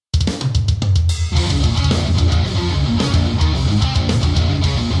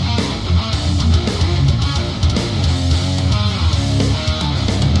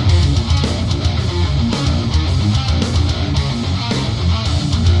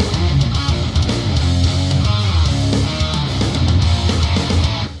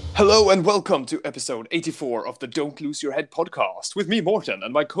Hello and welcome to episode 84 of the Don't Lose Your Head podcast with me, Morten,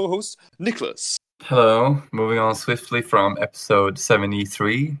 and my co-host, Nicholas. Hello, moving on swiftly from episode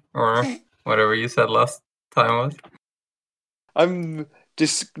 73, or whatever you said last time was. I'm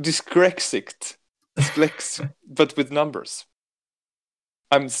dyslexic, but with numbers.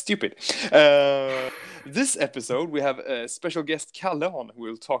 I'm stupid. This episode, we have a special guest, Kalle on, who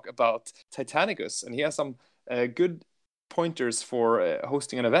will talk about Titanicus, and he has some good pointers for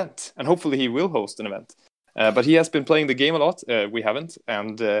hosting an event, and hopefully he will host an event. But he has been playing the game a lot. We haven't,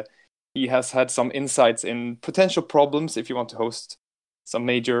 and he has had some insights in potential problems if you want to host some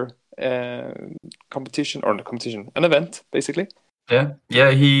major competition, or not competition, an event, basically. Yeah.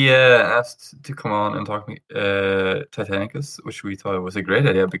 He asked to come on and talk Titanicus, which we thought was a great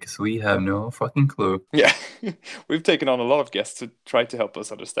idea because we have no fucking clue. Yeah, we've taken on a lot of guests to try to help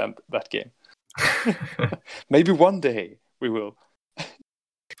us understand that game. Maybe one day we will.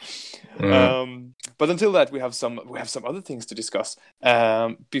 But until that, we have some other things to discuss.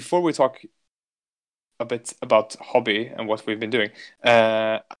 Before we talk a bit about hobby and what we've been doing,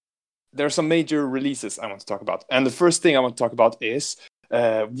 there are some major releases I want to talk about. And the first thing I want to talk about is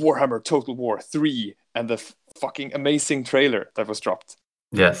Warhammer Total War 3 and the fucking amazing trailer that was dropped.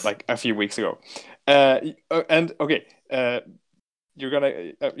 Yes. Like a few weeks ago. And okay, you're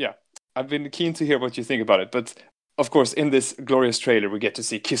gonna I've been keen to hear what you think about it, but of course, in this glorious trailer, we get to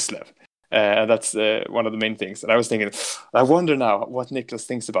see Kislev. And that's one of the main things. And I was thinking, I wonder now what Nicholas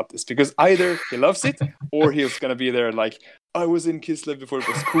thinks about this, because either he loves it or he's going to be there like, I was in Kislev before it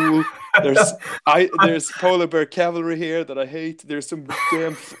was cool. There's Polar Bear Cavalry here that I hate. There's some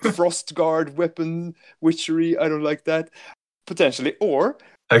damn Frost Guard weapon witchery. I don't like that. Potentially. Or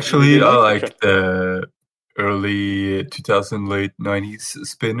actually, I like the early 2000, late 90s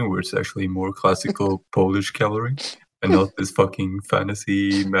spin where it's actually more classical Polish cavalry and not this fucking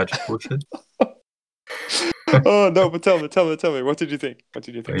fantasy magic bullshit. Oh no, but tell me, what did you think?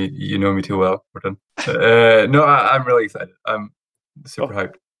 You know me too well, Morten. No, I'm really excited. I'm super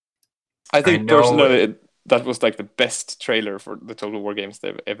hyped. I think personally that was like the best trailer for the Total War games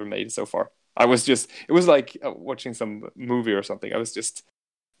they've ever made so far. It was like watching some movie or something. I was just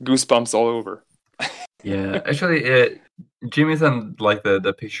goosebumps all over. Yeah, actually, Jimmy sent like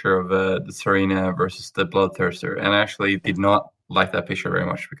the picture of the Tsarina versus the Bloodthirster, and I actually did not like that picture very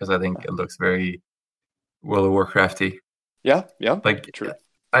much because I think it looks very World of Warcrafty. Yeah, like true.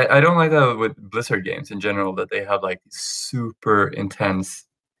 I don't like that with Blizzard games in general, that they have like super intense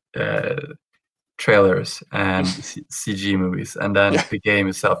trailers and CG movies, and then the game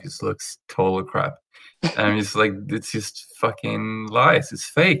itself just looks total crap. And it's like, it's just fucking lies. It's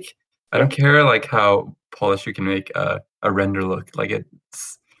fake. I don't care like how polished you can make a render look. Like it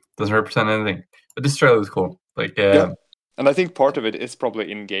doesn't represent anything. But this trailer was cool. Like and I think part of it is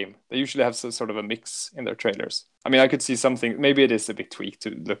probably in game. They usually have some sort of a mix in their trailers. I mean, I could see something. Maybe it is a bit tweaked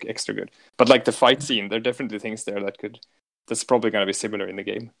to look extra good. But like the fight scene, there are definitely things there that's probably going to be similar in the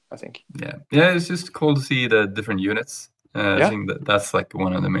game, I think. Yeah, it's just cool to see the different units. I think that's like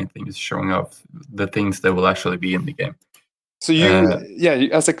one of the main things, showing off the things that will actually be in the game. So you,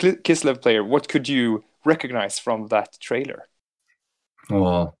 as a Kislev player, what could you recognize from that trailer?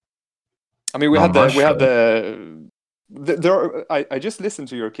 Well, I mean, I just listened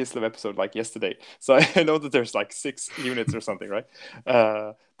to your Kislev episode like yesterday, so I know that there's like 6 units or something, right?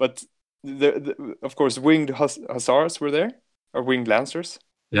 But of course, winged hussars were there, or winged lancers.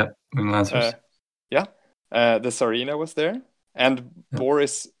 Yeah, winged lancers. The Tsarina was there, and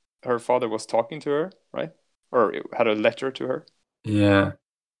Boris, her father, was talking to her, right? Or had a letter to her. Yeah.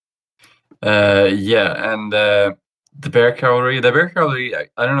 And the Bear Cavalry. The Bear Cavalry,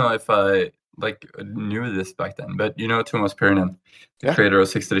 I don't know if I knew this back then, but you know Tuomas Pirinen, the creator of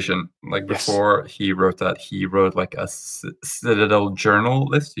 6th edition, before he wrote that, he wrote like a Citadel journal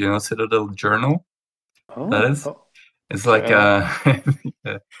list. You know Citadel Journal? That is? It's like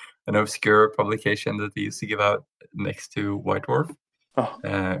an obscure publication that they used to give out next to White Dwarf.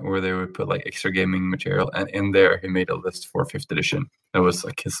 Where they would put like extra gaming material, and in there he made a list for 5th edition. That was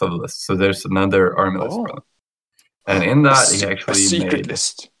like his sub list. So there's another army list for them. And in that he actually made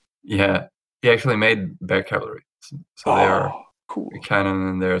list. Yeah, he actually made Bear Cavalry. So they are cool. canon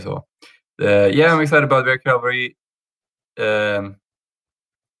in there as well. I'm excited about Bear Cavalry. Not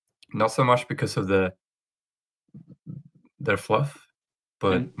so much because of their fluff,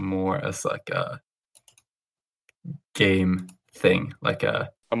 but more as like a game thing, like a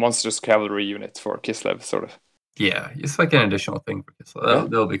monstrous cavalry unit for Kislev, sort of. Yeah, it's like an additional thing for Kislev.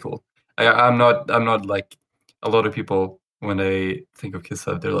 That'll be cool. I'm not like a lot of people when they think of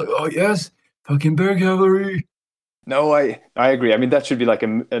Kislev, they're like, oh yes, fucking Bear Cavalry. No, I agree. I mean, that should be like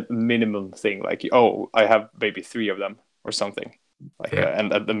a minimum thing. Like, oh, I have maybe 3 of them or something. Like, Yeah,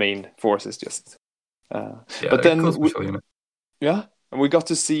 and the main force is just. yeah, But a cool then, special unit. yeah, and we got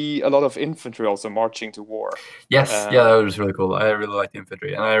to see a lot of infantry also marching to war. Yes, yeah, Uh, that was really cool. I really like the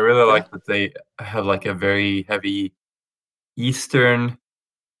infantry, and I really yeah, like that they have like a very heavy Eastern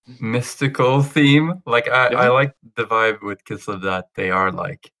mystical theme. Like I yeah, like the vibe with Kislev that they are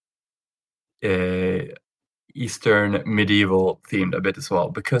like uh, Eastern medieval themed a bit as well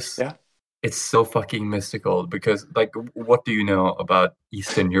because yeah. it's so fucking mystical. Because like, what do you know about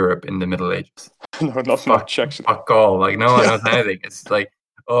Eastern Europe in the Middle Ages? No, not Fuck, much actually. fuck all. Like no one Yeah. knows anything. It's like,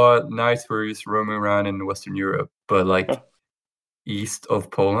 oh, knights were just roaming around in Western Europe, but like east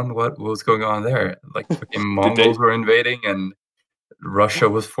of Poland, what was going on there? Like fucking Did Mongols they? were invading and Russia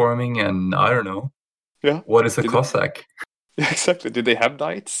was forming, and I don't know. Yeah. What is a Did they? Cossack? Yeah, exactly. Did they have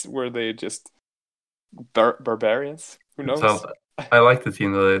knights? Were they just barbarians? Who knows? So I like the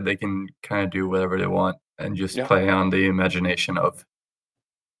team that they can kind of do whatever they want and just Yeah. play on the imagination of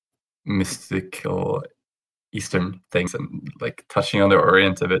mystical Eastern things and like touching on the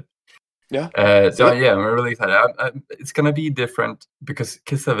Orient a bit. Yeah. So yeah, I'm really excited. It's gonna be different because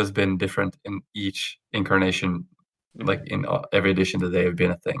Kislev has been different in each incarnation, like in every edition that they have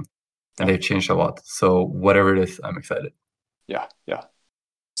been a thing, and Yeah. they've changed a lot. So whatever it is, I'm excited. Yeah. Yeah.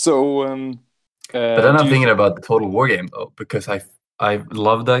 So, But then do I'm you? thinking about the Total War game though, because I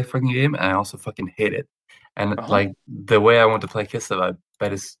love that fucking game and I also fucking hate it. And Uh-huh. like the way I want to play Kislev, I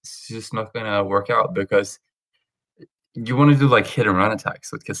bet it's just not gonna work out because you want to do like hit and run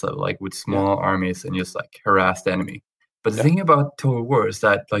attacks with Kislev, like with Yeah. small armies and just like harass the enemy. But the Yeah. thing about Total War is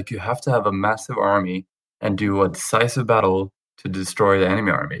that like you have to have a massive army and do a decisive battle to destroy the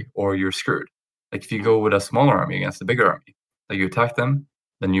enemy army, or you're screwed. Like if you go with a smaller army against a bigger army, like you attack them,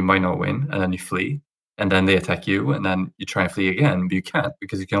 then you might not win, and then you flee, and then they attack you, and then you try and flee again, but you can't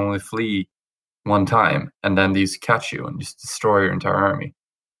because you can only flee one time, and then these catch you and just destroy your entire army.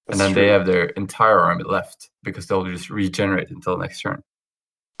 And That's then they true. have their entire army left because they'll just regenerate until next turn.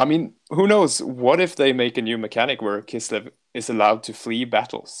 I mean, who knows? What if they make a new mechanic where Kislev is allowed to flee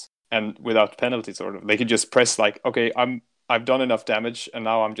battles and without penalty, sort of? They could just press like, okay, I've done enough damage and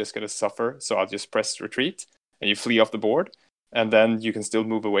now I'm just gonna suffer, so I'll just press retreat and you flee off the board, and then you can still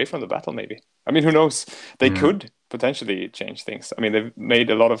move away from the battle, maybe. I mean, who knows? They Yeah. could potentially change things. I mean, they've made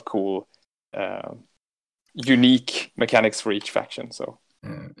a lot of cool, uh, unique mechanics for each faction. So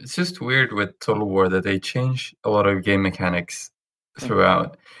Yeah. It's just weird with Total War that they change a lot of game mechanics mm.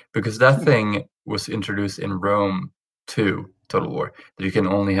 throughout because that thing was introduced in Rome to Total War that you can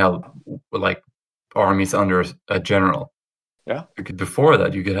only have like armies under a general. Yeah. Because before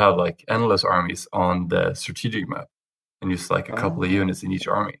that, you could have like endless armies on the strategic map and just like a couple of Ah. units in each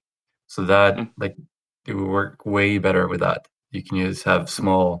army. So that Mm. like it would work way better with that. You can just have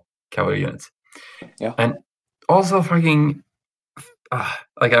small cavalry units. Yeah. And also fucking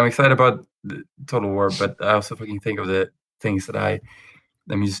like I'm excited about the Total War, but I also fucking think of the things that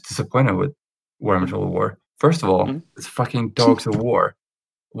I'm just disappointed with Warhammer Mm. Total War. First of all, Mm. it's fucking Dogs of War.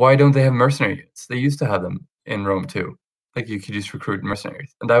 Why don't they have mercenary units? They used to have them in Rome too. Like you could just recruit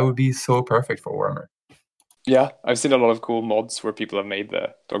mercenaries, and that would be so perfect for Warhammer. Yeah, I've seen a lot of cool mods where people have made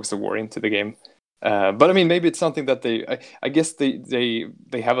the Dogs of War into the game. But I mean, maybe it's something that I guess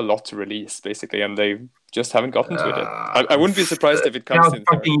they have a lot to release basically, and they just haven't gotten to it yet. I wouldn't be surprised if it comes Now in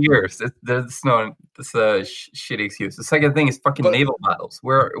third. fucking years. That's no, that's a shitty excuse. The second thing is fucking But naval battles.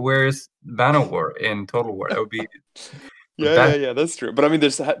 Where's Banner War in Total War? That would be the best. yeah, that's true. But I mean,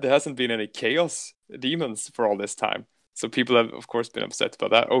 there hasn't been any chaos demons for all this time, so people have of course been upset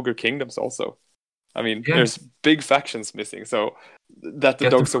about that. Ogre Kingdoms also. I mean, Yeah, there's big factions missing, so that the get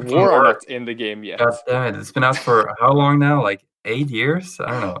the Dogs of fucking War are word. not in the game yet. God damn it! It's been out for how long now? Like 8 years? I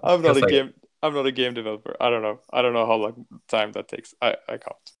don't know. I'm not Feels a like game. I'm not a game developer. I don't know. I don't know how long time that takes. I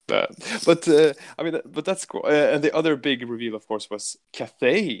can't. But I mean, but that's cool. And the other big reveal, of course, was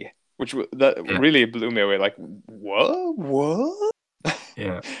Cathay, which that yeah, really blew me away. Like what?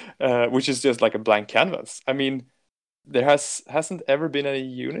 yeah. Which is just like a blank canvas. I mean, there hasn't ever been any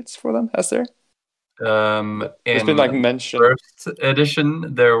units for them, has there? There's been like In mention. first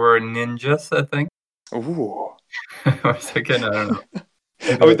edition, there were ninjas, I think. Ooh. Or second, I don't know.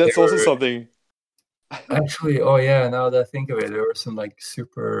 I mean, They that's also were something. actually. Oh yeah, now that I think of it, there were some like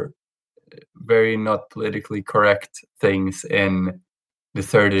super, very not politically correct things in the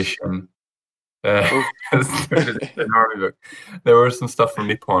third edition. Oh. Third edition army book. There were some stuff from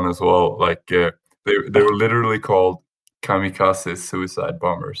Nippon as well. Like they were literally called kamikaze suicide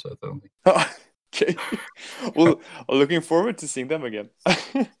bombers. I think. Okay. Well, I'm looking forward to seeing them again.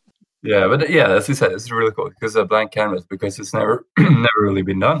 Yeah, but as you said, it's really cool because a blank canvas because it's never never really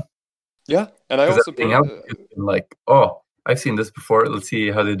been done. Yeah, and I Because also everything else has been like, oh, I've seen this before. Let's see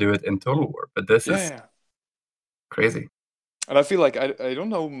how they do it in Total War. But this is crazy. And I feel like I don't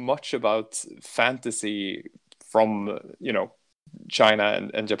know much about fantasy from China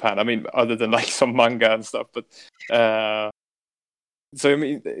and Japan. I mean, other than like some manga and stuff, but so I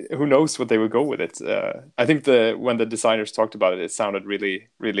mean, who knows what they would go with it? I think when the designers talked about it, it sounded really,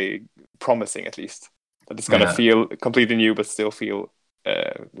 really promising. At least that it's gonna feel completely new, but still feel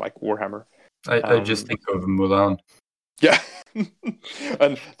like Warhammer. I just think of Mulan. Yeah,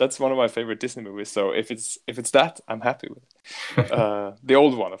 and that's one of my favorite Disney movies. So if it's that, I'm happy with it. The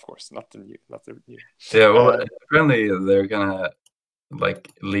old one, of course, not the new. Yeah, well, apparently they're gonna like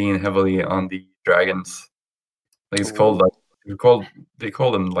lean heavily on the dragons. Like it's called they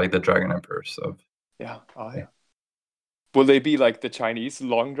call them like the dragon emperors of. Yeah. Oh yeah. Will they be like the Chinese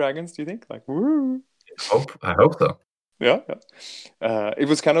long dragons? Do you think? Like, woo? I hope so. Yeah. It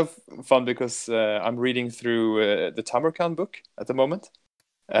was kind of fun because I'm reading through the Tamarkan book at the moment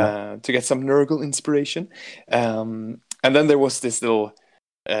to get some Nurgle inspiration, and then there was this little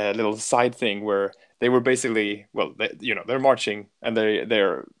side thing where they were basically, well, they're marching and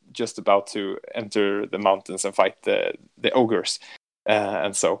they're just about to enter the mountains and fight the ogres,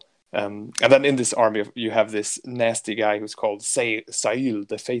 and then in this army you have this nasty guy who's called Sail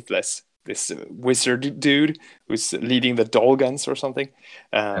the Faithless, this wizard dude who's leading the Dolgans or something,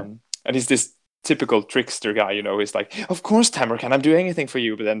 and he's this typical trickster guy, he's like, of course Tamarkan, I'm doing anything for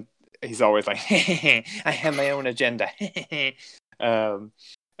you, but then he's always like, I have my own agenda.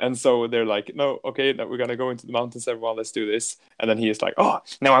 And so they're like, no, okay, now we're gonna go into the mountains, everyone, let's do this. And then he is like, oh,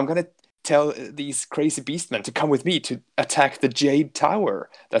 now I'm gonna tell these crazy beastmen to come with me to attack the Jade Tower.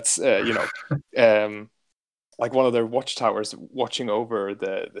 That's like one of their watchtowers watching over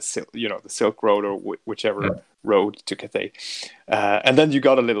the Silk Road or whichever road to Cathay. And then you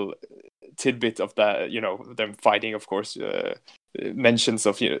got a little tidbit of that, them fighting, of course, mentions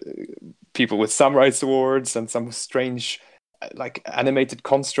of people with samurai swords and some strange like animated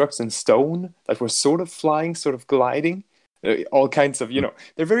constructs in stone that were sort of flying, sort of gliding. All kinds of,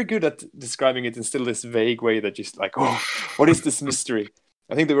 they're very good at describing it in still this vague way that just like, oh, what is this mystery?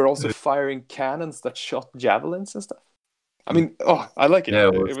 I think they were also firing cannons that shot javelins and stuff. I mean, I like it. Yeah,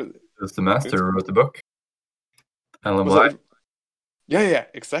 it was the master who wrote the book. Alan Blythe. Yeah,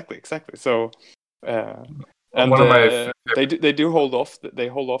 exactly. So, and they do hold off. They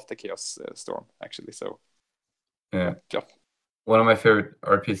hold off the Chaos Storm actually. So, yeah. One of my favorite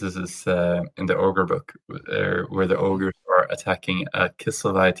art pieces is in the Ogre book, where the ogres are attacking a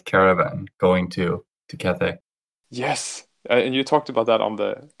Kislevites caravan going to Cathay. Yes, and you talked about that on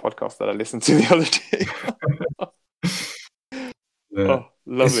the podcast that I listened to the other day. Oh,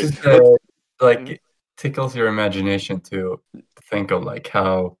 lovely! It's just, tickles your imagination to think of like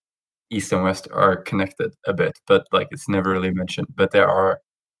how East and West are connected a bit, but like it's never really mentioned. But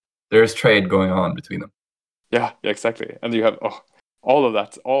there's trade going on between them. Yeah, exactly. And you have all of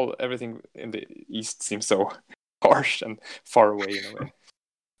that, everything in the East seems so harsh and far away in a way.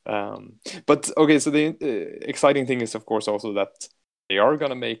 But okay, so the exciting thing is, of course, also that they are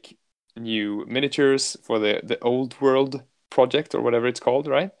gonna make new miniatures for the Old World project or whatever it's called,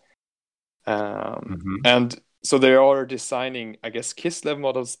 right? And so they are designing, I guess, Kislev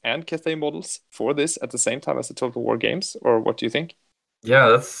models and Cathay models for this at the same time as the Total War games, or what do you think? Yeah,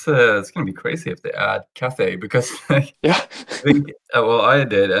 that's it's gonna be crazy if they add Cathay because I think I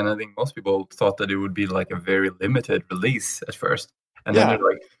did, and I think most people thought that it would be like a very limited release at first, and then they're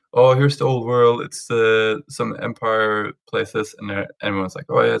like, "Oh, here's the Old World. It's some Empire places," and everyone's like,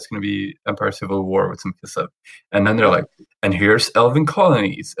 "Oh yeah, it's gonna be Empire Civil War with some Kislev," and then they're like, "And here's Elven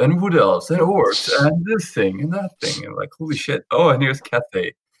colonies and Wood Elves and Orcs and this thing and that thing," and like, holy shit! Oh, and here's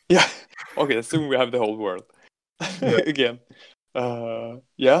Cathay. Yeah. Okay, soon we have the whole world again. I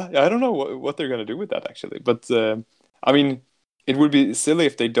don't know what they're gonna do with that actually, but I mean, it would be silly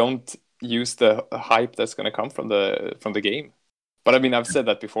if they don't use the hype that's gonna come from the game. But I mean, I've said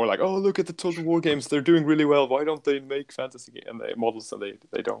that before, like, oh, look at the Total War games, they're doing really well. Why don't they make fantasy and the models and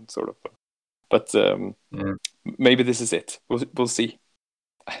they don't sort of? But maybe this is it. We'll see.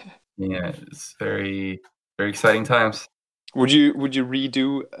 Yeah, it's very very exciting times. Would you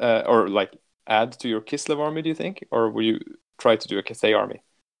redo or like add to your Kislev army? Do you think, or would you try to do a Cathay army?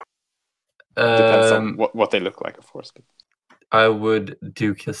 Depends on what they look like, of course. But... I would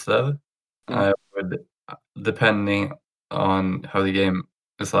do Kislev. I would, depending on how the game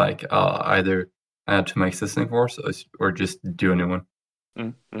is like, I'll either add to my existing force or just do a new one.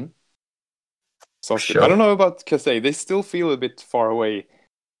 So sure. I don't know about Cathay. They still feel a bit far away.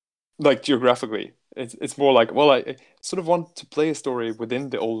 like geographically. It's more like, well, I sort of want to play a story within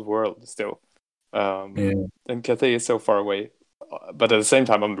the old world still. Yeah. And Cathay is so far away, but at the same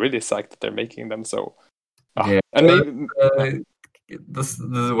time, I'm really psyched that they're making them. So, Yeah. and maybe This is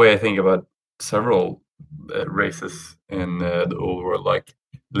the way I think about several races in the old world, like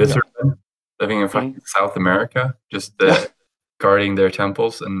lizardmen living in fucking South America, just guarding their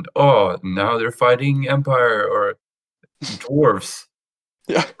temples, and now they're fighting Empire or dwarves,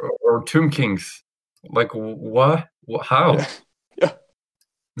 or Tomb Kings. Like what? How? Yeah.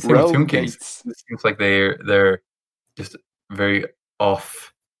 The same with Tomb Realm Kings. gates. It seems like they're just very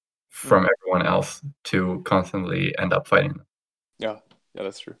off from everyone else to constantly end up fighting them. Yeah,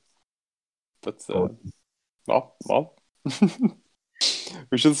 that's true. But well,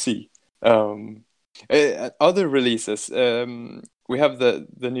 we shall see. Other releases. We have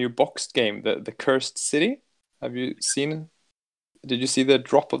the new boxed game, the Cursed City. Have you seen? Did you see the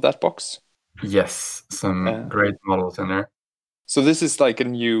drop of that box? Yes, some great models in there. So this is like a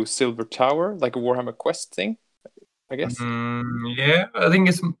new Silver Tower, like a Warhammer Quest thing, I guess. Yeah, I think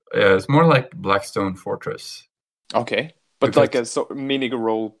it's more like Blackstone Fortress. Okay, but like a mini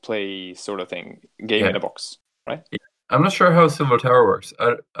role play sort of thing, game in a box, right? Yeah. I'm not sure how Silver Tower works.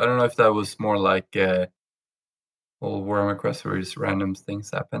 I don't know if that was more like Warhammer Quest where just random things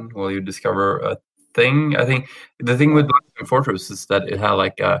happen while you discover a thing. I think the thing with Blackstone Fortress is that it had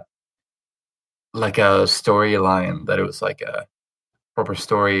like a storyline, that it was like a proper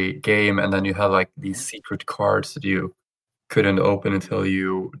story game, and then you had like these secret cards that you couldn't open until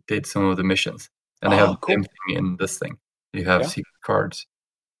you did some of the missions. And they have the same thing in this thing. You have secret cards.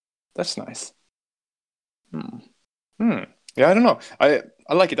 That's nice. Yeah, I don't know. I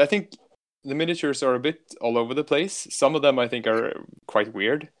like it. I think the miniatures are a bit all over the place. Some of them I think are quite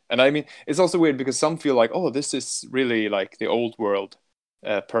weird. And I mean, it's also weird because some feel like, oh, this is really like the old world,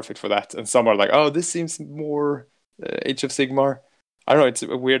 perfect for that. And some are like, oh, this seems more Age of Sigmar. I don't know. It's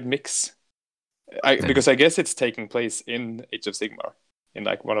a weird mix. Because I guess it's taking place in Age of Sigmar, in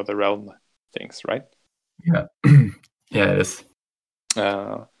like one of the realm things, right? Yeah, yeah, it is.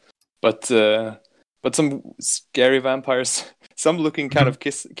 But some scary vampires, some looking kind of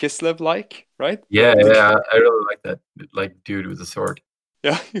Kislev-like, right? Yeah, I really like that, like dude with a sword.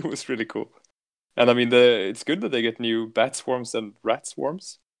 Yeah, it was really cool. And I mean, it's good that they get new bat swarms and rat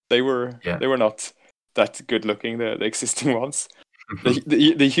swarms. They were not that good looking, the existing ones.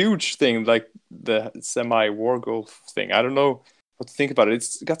 The huge thing, like the semi-wargolf thing, I don't know what to think about it.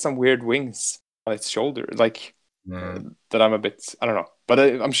 It's got some weird wings on its shoulder, like that I'm a bit, I don't know. But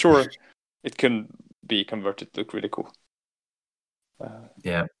I'm sure it can be converted to look really cool.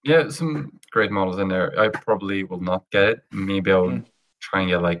 Yeah, some great models in there. I probably will not get it. Maybe I'll try and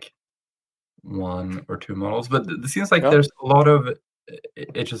get like 1 or 2 models. But it seems like there's a lot of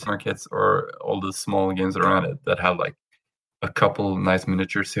HSR kits or all the small games around it that have like a couple nice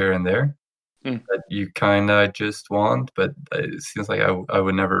miniatures here and there that you kind of just want, but it seems like I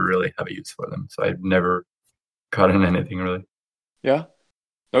would never really have a use for them. So I've never gotten anything really. Yeah.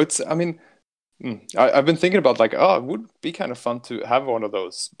 No, I mean, I've been thinking about like, it would be kind of fun to have one of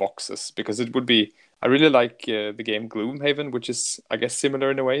those boxes, because it would be, I really like the game Gloomhaven, which is, I guess,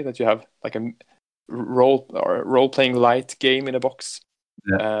 similar in a way that you have like a role-playing light game in a box.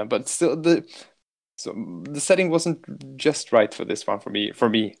 Yeah. But still, the setting wasn't just right for this one for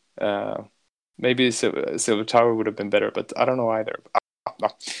me. Maybe Silver Tower would have been better, but I don't know either.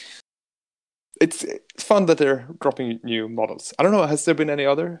 It's fun that they're dropping new models. I don't know, has there been any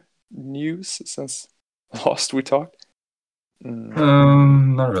other news since last we talked?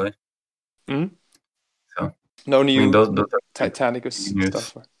 Not really. So no new, I mean, those Titanicus news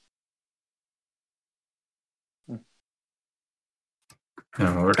stuff.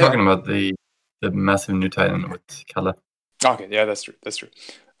 No, we're talking about the massive new Titan with Kalle. Okay, yeah, that's true.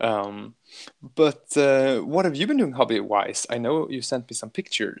 But what have you been doing hobby-wise? I know you sent me some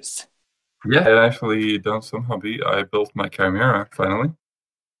pictures. Yeah, I actually done some hobby. I built my Chimera finally.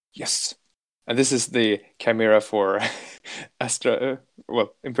 Yes, and this is the Chimera for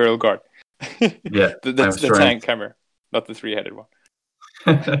Imperial Guard. Yeah, that's the tank Chimera, not the 3-headed one.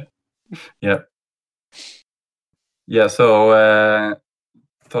 Yeah. So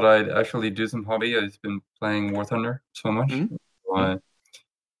thought I'd actually do some hobby. I've been playing War Thunder so much. So I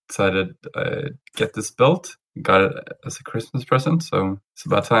decided I'd get this built. Got it as a Christmas present, so it's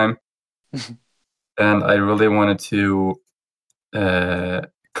about time. And I really wanted to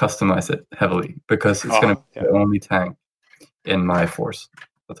customize it heavily, because it's going to be the only tank in my force.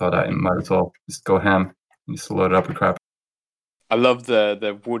 I thought I might as well just go ham and just load it up with crap. I love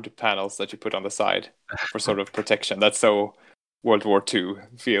the wood panels that you put on the side for sort of protection. That's so World War II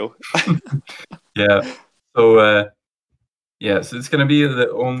feel. Yeah. So so it's gonna be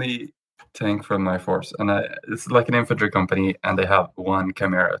the only tank from my force, and it's like an infantry company, and they have one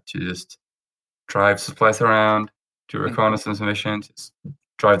Chimera to just drive supplies around, do reconnaissance missions,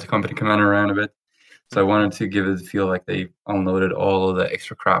 drive the company commander around a bit. So I wanted to give it a feel like they unloaded all of the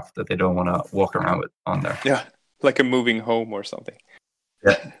extra crap that they don't want to walk around with on there. Yeah, like a moving home or something.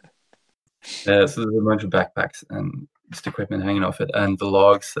 Yeah. So there's a bunch of backpacks and just equipment hanging off it, and the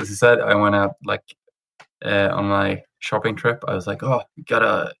logs. As I said, I went out on my shopping trip. I was like, oh, you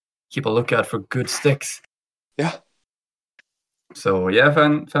gotta keep a lookout for good sticks. Yeah. So yeah,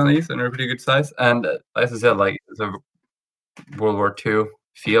 found these, and they're pretty good size. And as I said, like it's a World War II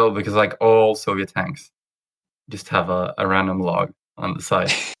feel, because like all Soviet tanks just have a random log on the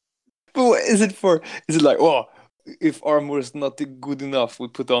side. But what is it for? Is it like, oh, if armor is not good enough, we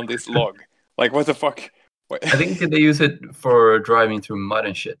put on this log? Like, what the fuck? I think they use it for driving through mud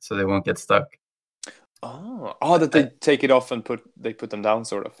and shit, so they won't get stuck. Oh, that they take it off and put them down,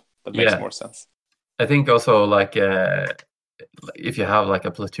 sort of. That makes more sense. I think also like if you have like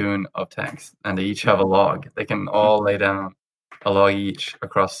a platoon of tanks and they each have a log, they can all lay down a log each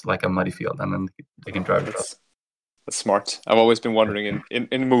across like a muddy field, and then they can drive across. That's smart. I've always been wondering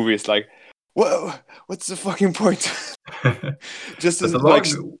in movies, like, whoa, what's the fucking point? Just as the log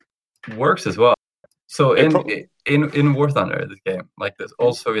works as well. So in War Thunder, this game, like this,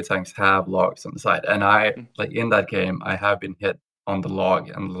 all Soviet tanks have logs on the side, and I like in that game, I have been hit on the log,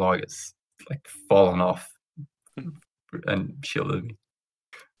 and the log is like fallen off and shielded me.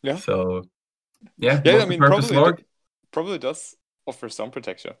 Yeah. So yeah. I mean, probably does offer some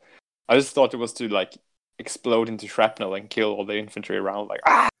protection. I just thought it was to like explode into shrapnel and kill all the infantry around, like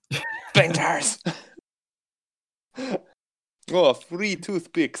splinters. Oh, 3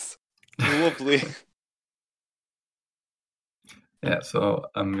 toothpicks. Lovely. Yeah, so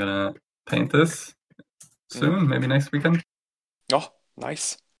I'm gonna paint this soon, maybe next weekend. Oh,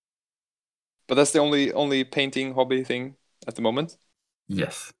 nice. But that's the only painting hobby thing at the moment?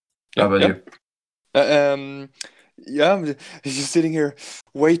 Yes. How about you? I'm just sitting here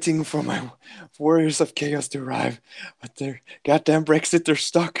waiting for my Warriors of Chaos to arrive. But they're goddamn Brexit, they're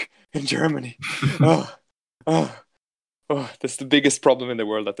stuck in Germany. That's the biggest problem in the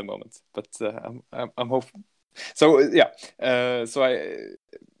world at the moment. But I'm hopeful. So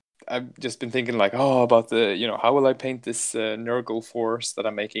I've just been thinking like, about the, how will I paint this Nurgle force that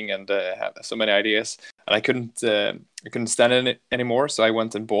I'm making, and have so many ideas, and I couldn't stand in it anymore. So I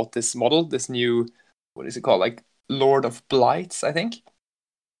went and bought this model, this new, what is it called, like Lord of Blights, I think,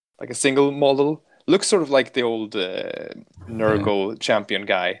 like a single model. Looks sort of like the old Nurgle champion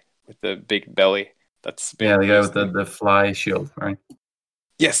guy with the big belly. That's been the guy with the fly shield, right?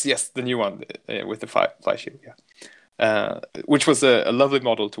 Yes, the new one with the fly shield, yeah. Which was a lovely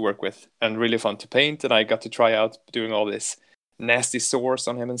model to work with and really fun to paint, and I got to try out doing all this nasty source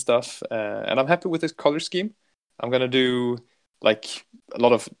on him and stuff, and I'm happy with his color scheme. I'm gonna do like a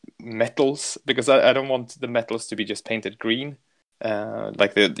lot of metals, because I don't want the metals to be just painted green,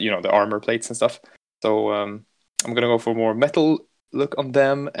 like the armor plates and stuff. So I'm gonna go for more metal look on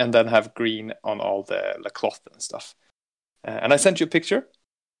them, and then have green on all the cloth and stuff. And I sent you a picture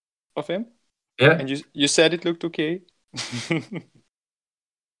of him. Yeah. And you said it looked okay.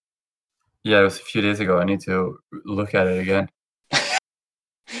 Yeah, it was a few days ago. I need to look at it again.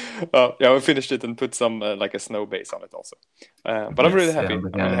 I finished it and put some like a snow base on it also. But yes, I'm really happy. I'm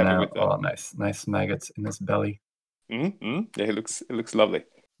really happy with that. Oh, nice maggots in his belly. Mm-hmm. Yeah, it looks lovely.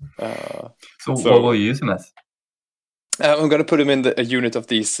 So what will you use him as? I'm gonna put him in a unit of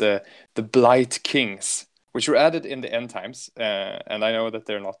these the Blight Kings, which were added in the end times, and I know that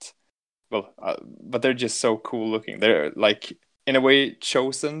they're not. Well, but they're just so cool looking. They're like, in a way,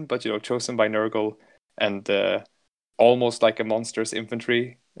 chosen, but chosen by Nurgle, and almost like a monstrous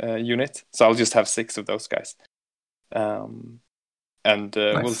infantry unit. So I'll just have 6 of those guys, and nice.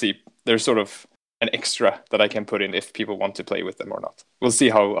 We'll see. They're sort of an extra that I can put in if people want to play with them or not. We'll see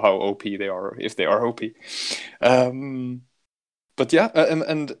how OP they are, or if they are OP. But yeah,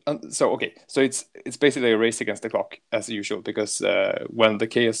 so okay, so it's basically a race against the clock as usual, because when the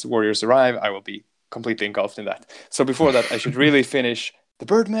Chaos Warriors arrive, I will be completely engulfed in that. So before that, I should really finish the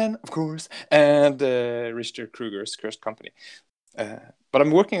Birdman, of course, and Richter Kruger's Cursed Company. But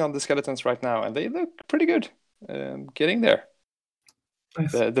I'm working on the skeletons right now, and they look pretty good. Getting there.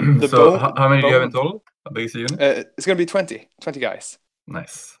 Nice. How many do you have in total? How big is the unit? It's going to be 20 guys.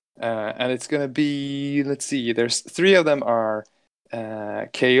 Nice. And it's going to be, let's see, there's 3 of them are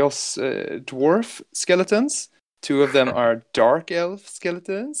Chaos Dwarf skeletons. 2 of them are Dark Elf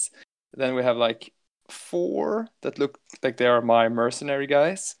skeletons. Then we have like 4 that look like they are my mercenary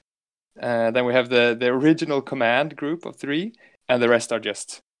guys. Then we have the original command group of 3, and the rest are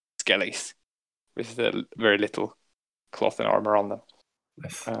just skellies with very little cloth and armor on them.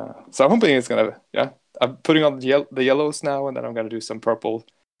 Nice. So I'm hoping it's gonna, I'm putting on the yellows now, and then I'm gonna do some purple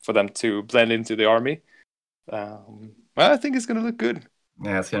for them to blend into the army. I think it's gonna look good.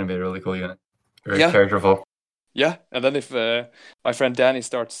 Yeah, it's gonna be a really cool unit. Very characterful. Yeah, and then if my friend Danny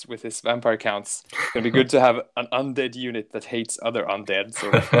starts with his vampire counts, it's gonna be good to have an undead unit that hates other undead,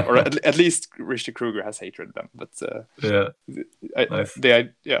 sort of, or at least Richter Kruger has hatred them. But nice. I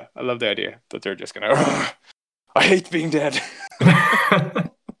love the idea that they're just gonna. I hate being dead.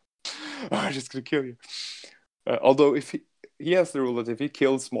 I'm just gonna kill you. Although if he has the rule that if he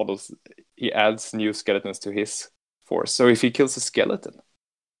kills models, he adds new skeletons to his force. So if he kills a skeleton,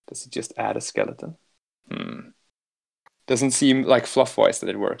 does he just add a skeleton? Doesn't seem like fluff-wise that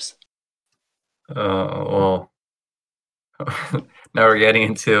it works. Well, now we're getting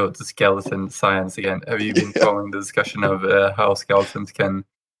into the skeleton science again. Have you been following the discussion of how skeletons can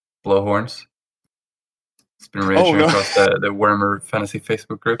blow horns? It's been raging across the Warhammer Fantasy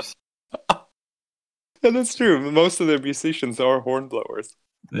Facebook groups. Yeah, that's true. Most of the musicians are horn blowers.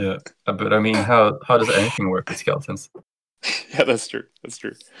 Yeah, but I mean, how does anything work with skeletons? Yeah, that's true. That's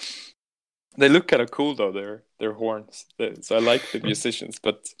true. They look kind of cool though. Their horns. So I like the musicians,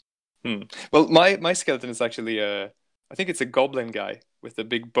 but well, my skeleton is actually I think it's a goblin guy with a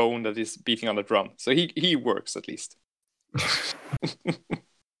big bone that is beating on the drum. So he works at least.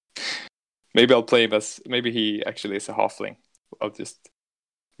 Maybe I'll play him as maybe he actually is a halfling.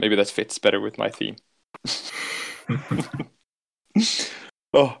 Maybe that fits better with my theme.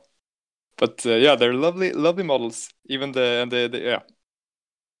 But they're lovely models. Even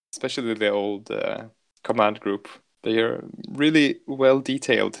especially the old command group. They are really well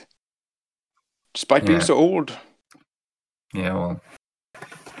detailed, despite being so old. Yeah, well,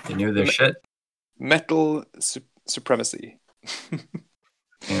 they knew their shit. Metal supremacy.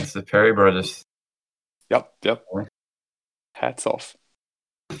 Yeah, it's the Perry brothers. Yep. Hats off.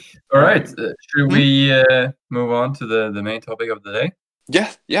 All right, should we move on to the main topic of the day?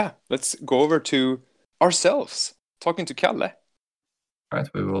 Yeah. Let's go over to ourselves, talking to Kalle. All right,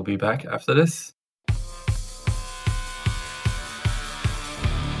 we will be back after this.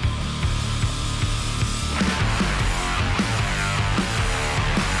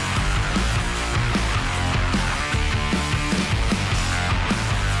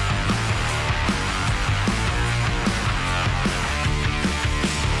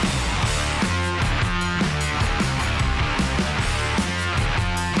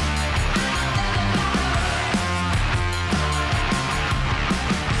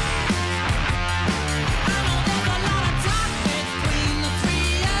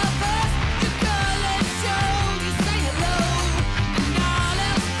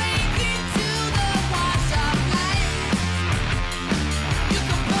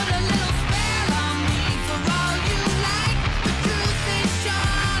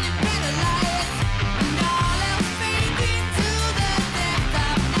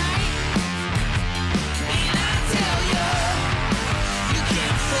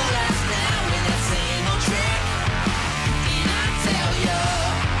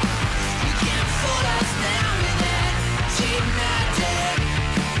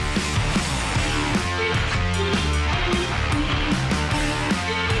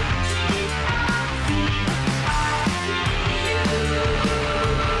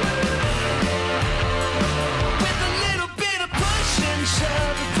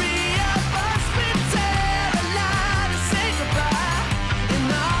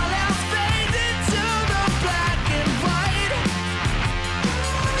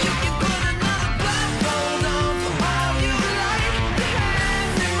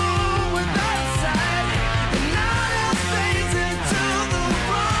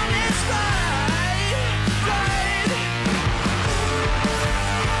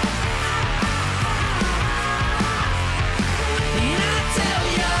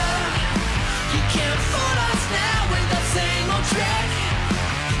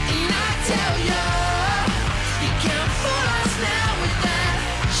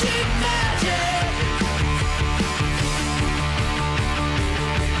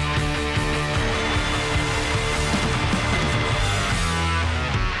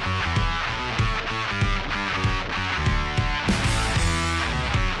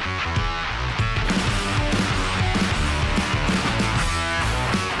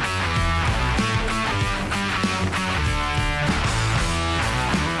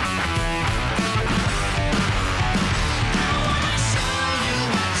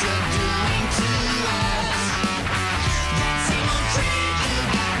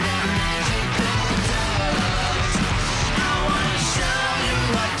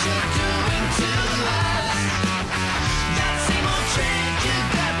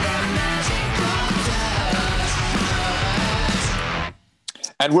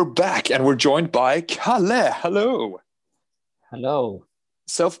 And we're back, and we're joined by Kalle. Hello. Hello.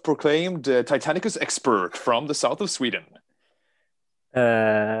 Self-proclaimed Titanicus expert from the south of Sweden.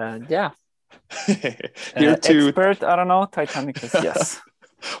 Yeah. Here to expert, I don't know. Titanicus, yes.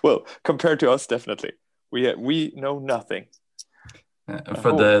 Well, compared to us, definitely. We know nothing.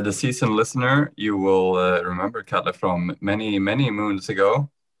 For the seasoned listener, you will remember Kalle from many moons ago.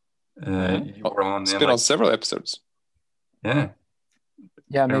 You were on. It's been on several episodes. Yeah.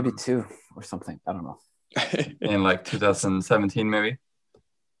 Yeah, maybe 2 or something. I don't know. In like 2017, maybe.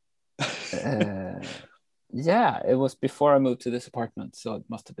 Yeah, it was before I moved to this apartment, so it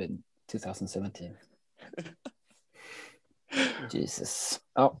must have been 2017. Jesus.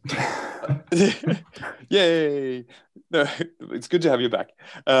 Oh. Yay. No, it's good to have you back.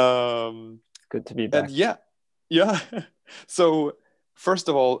 Good to be back. And yeah. So, first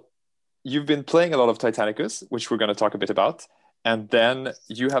of all, you've been playing a lot of Titanicus, which we're going to talk a bit about. And then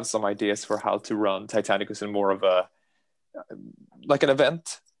you have some ideas for how to run Titanicus in more of like an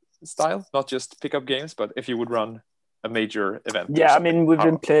event style, not just pickup games, but if you would run a major event. Yeah, I mean, we've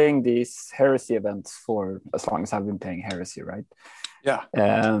been playing these Heresy events for as long as I've been playing Heresy, right? Yeah.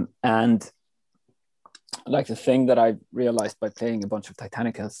 And like the thing that I realized by playing a bunch of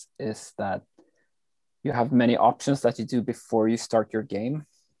Titanicus is that you have many options that you do before you start your game.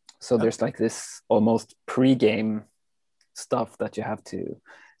 So there's like this almost pre-game stuff that you have to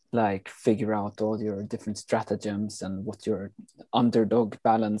like figure out all your different stratagems and what your underdog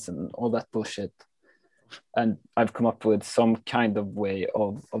balance and all that bullshit. And I've come up with some kind of way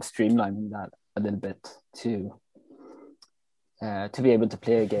of streamlining that a little bit to be able to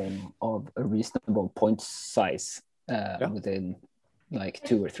play a game of a reasonable point size within like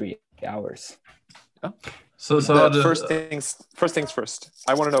 2 or 3 hours. Yeah. So first things first.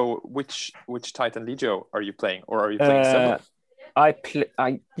 I want to know which Titan Legio are you playing, or are you playing several?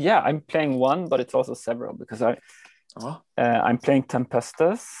 I'm playing one, but it's also several because I'm playing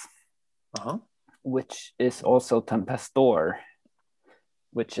Tempestus, which is also Tempestor,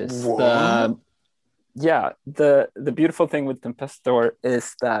 which is the beautiful thing with Tempestor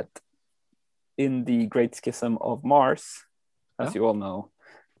is that in the Great Schism of Mars, as you all know,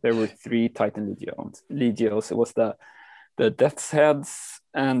 there were 3 Titan Legios. It was the Death's Heads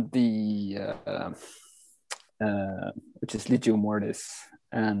and the which is Legio Mortis,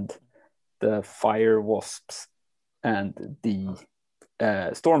 and the Fire Wasps and the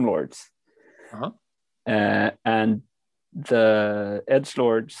Stormlords. And the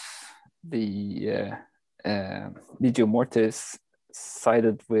Edgelords, the Legio Mortis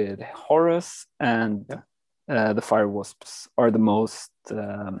sided with Horus, and the Fire Wasps are the most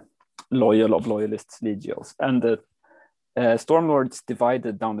loyal of loyalists legios, and the Stormlords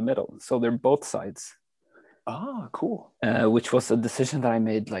divided down the middle, so they're both sides. Cool. Which was a decision that I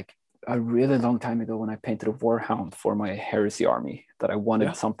made like a really long time ago when I painted a Warhound for my Heresy army, that I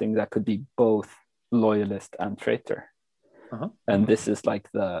wanted something that could be both loyalist and traitor. And this is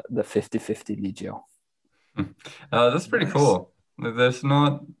like the 50-50 Legio. That's pretty cool. There's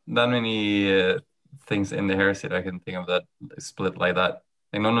not that many things in the Heresy that I can think of that split like that.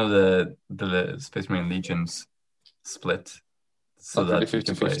 Like none of the Space Marine Legions split. So that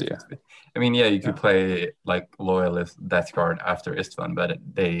 50-50. I mean, you could play like Loyalist Death Guard after Istvan, but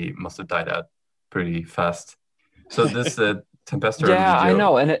they must have died out pretty fast. So this Tempestor. Yeah, Legio... I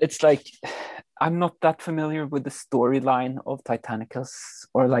know, and it's like I'm not that familiar with the storyline of Titanicus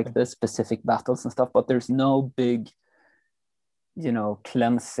or like the specific battles and stuff, but there's no big,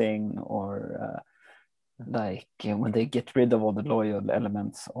 cleansing or like when they get rid of all the loyal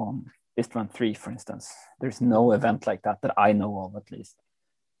elements on Istvan 3, for instance. There's no event like that I know of, at least.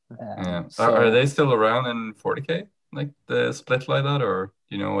 So... Are they still around in 40K? Like the split like that, or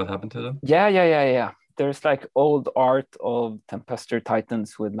do you know what happened to them? Yeah. There's like old art of Tempestor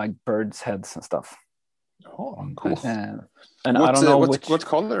Titans with like birds' heads and stuff. Oh, cool. And I don't know what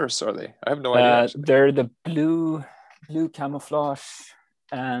colors are they? I have no idea. They're the blue camouflage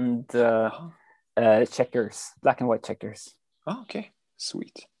and checkers, black and white checkers. Oh, okay,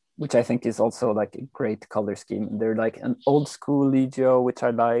 sweet. Which I think is also like a great color scheme. They're like an old school Legio, which I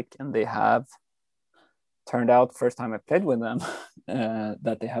like, and they have turned out, first time I played with them,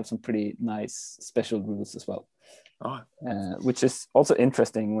 that they have some pretty nice special rules as well. Which is also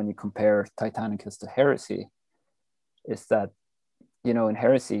interesting when you compare Titanicus to Heresy, is that, in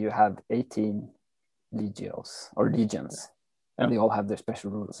Heresy you have 18 Legios or Legions, and they all have their special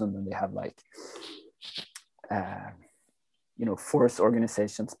rules, and then they have like force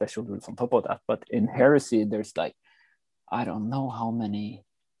organization special rules on top of that. But in Heresy there's like, I don't know how many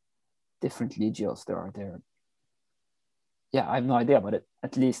different Legios there are there. I have no idea, but I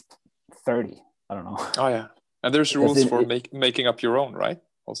at least 30. I don't know. Oh yeah, and there's rules for making up your own, right?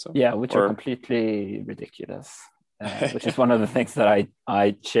 Also. Yeah, which are completely ridiculous. Which is one of the things that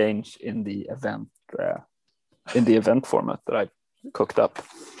I change in the event format that I cooked up.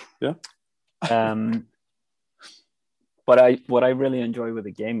 Yeah. But what I really enjoy with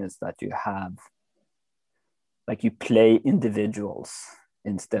the game is that you have, like, you play individuals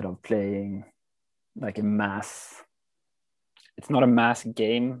instead of playing like a mass. It's not a mass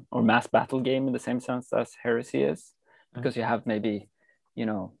game or mass battle game in the same sense as Heresy is, because you have maybe,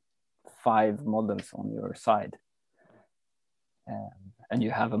 5 models on your side, and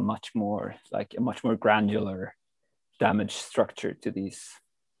you have a much more granular damage structure to these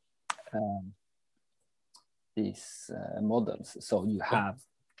models. So you have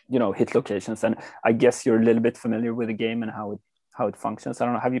hit locations, and I guess you're a little bit familiar with the game and how it functions. I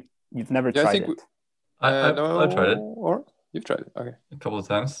don't know. You've never tried it? No, I've tried it. Or you've tried it? Okay, a couple of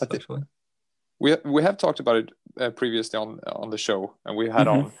times actually. We have talked about it previously on the show, and we had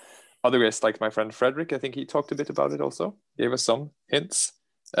on other guests like my friend Frederick. I think he talked a bit about it also. Gave us some hints.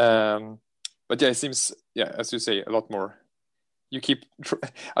 But yeah, it seems, as you say, a lot more. You keep.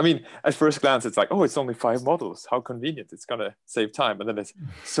 I mean, at first glance, it's like, oh, it's only 5 models. How convenient! It's gonna save time. And then there's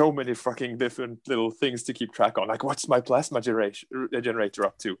so many fucking different little things to keep track on. Like, what's my plasma generator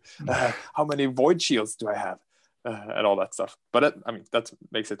up to? How many void shields do I have? And all that stuff. But that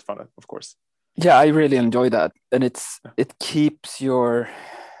makes it fun, of course. Yeah, I really enjoy that, and it keeps your,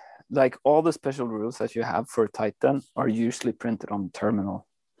 like, all the special rules that you have for Titan are usually printed on the terminal,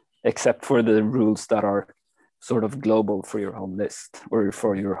 except for the rules that are sort of global for your whole list or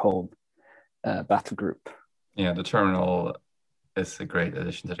for your whole battle group. Yeah, the terminal is a great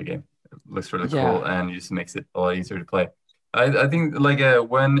addition to the game. It looks really cool and just makes it a lot easier to play. I think, like,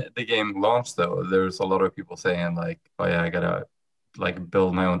 when the game launched, though, there's a lot of people saying, like, oh yeah, I gotta, like,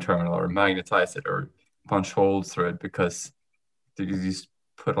 build my own terminal or magnetize it or punch holes through it, because you just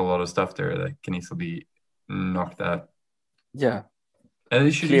put a lot of stuff there that can easily be knocked out. Yeah. And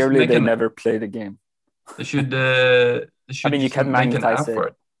they should clearly they never play the game. They should. I mean, you can magnetize it. For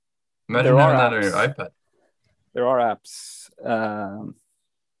it. Imagine having that on your iPad. There are apps.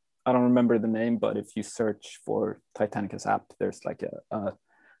 I don't remember the name, but if you search for Titanicus app, there's like a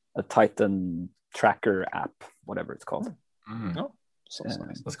Titan tracker app, whatever it's called. Oh, nice.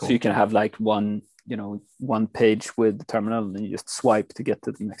 That's cool. So you can have like one page with the terminal, and you just swipe to get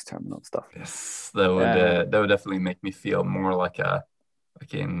to the next terminal and stuff. Yes, that would definitely make me feel more like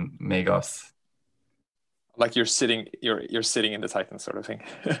in Megos. Like you're sitting in the Titan sort of thing.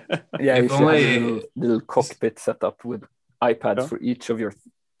 Yeah, you should have a little cockpit set up with iPads for each of your.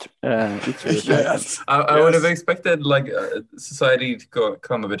 Yes. I would have expected, like, society to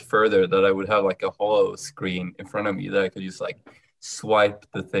come a bit further, that I would have like a hollow screen in front of me that I could just, like, swipe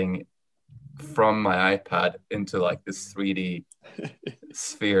the thing from my iPad into, like, this 3D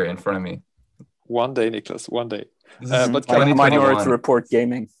sphere in front of me. One day, Nicholas, one day. But Minority Report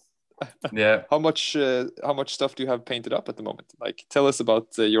gaming. Yeah. How much stuff do you have painted up at the moment? Like, tell us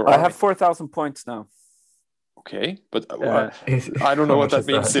about your. I have 4,000 points now. Okay, but I don't know what that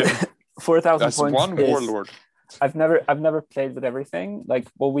means. 4,000 points. One warlord. I've never played with everything. Like,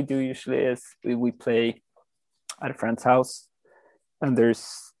 what we do usually is we play at a friend's house, and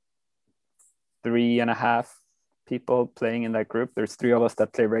there's 3.5 people playing in that group. There's 3 of us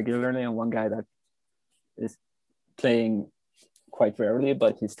that play regularly, and one guy that is playing quite rarely,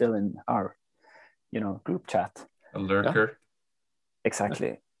 but he's still in our, group chat. A lurker. Yeah.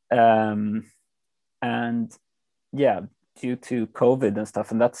 Exactly. And yeah, due to COVID and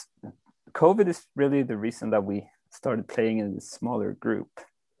stuff, and COVID is really the reason that we started playing in a smaller group,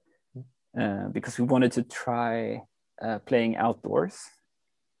 because we wanted to try playing outdoors.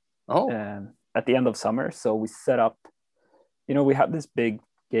 At the end of summer. So we set up, we have this big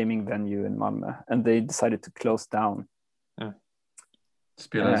gaming venue in Malmö, and they decided to close down.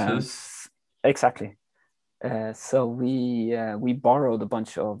 Exactly. So we borrowed a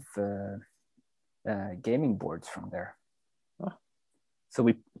bunch of gaming boards from there. So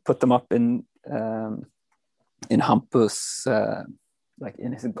we put them up in Hampus, like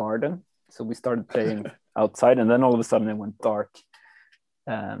in his garden. So we started playing outside, and then all of a sudden it went dark.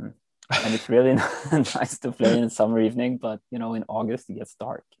 And it's really nice to play in a summer evening, but in August it gets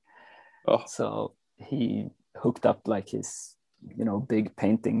dark. So he hooked up like his big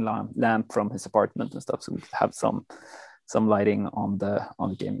painting lamp from his apartment and stuff, so we could have some lighting on the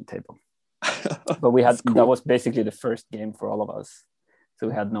gaming table. But we had cool. That was basically the first game for all of us, so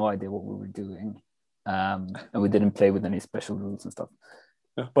we had no idea what we were doing, and we didn't play with any special rules and stuff.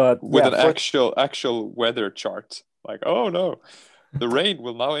 But with an actual weather chart, like, oh no. The rain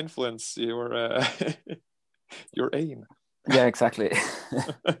will now influence your aim. Yeah, exactly.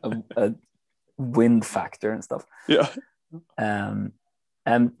 a wind factor and stuff. Yeah.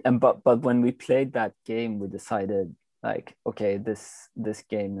 But when we played that game, we decided like, okay, this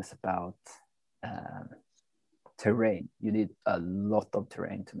game is about terrain. You need a lot of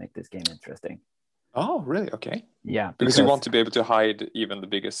terrain to make this game interesting. Oh, really? Okay. Yeah, because you want to be able to hide even the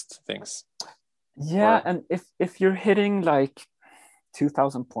biggest things. Yeah, and if you're hitting like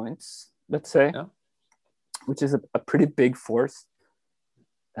 2,000 points, let's say, yeah. which is a pretty big force,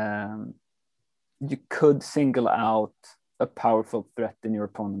 you could single out a powerful threat in your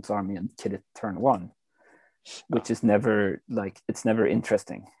opponent's army and kill it turn one, which is never like, it's never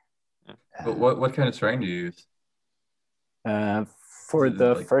interesting. But what kind of terrain do you use? For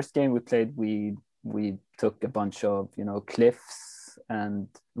the first game we played, we took a bunch of, you know, cliffs and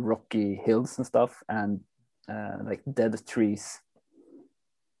rocky hills and stuff, and like dead trees,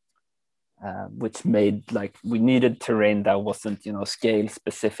 which made like, we needed terrain that wasn't, you know, scale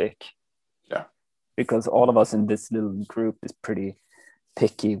specific. Yeah. Because all of us in this little group is pretty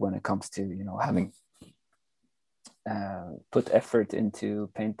picky when it comes to, you know, having put effort into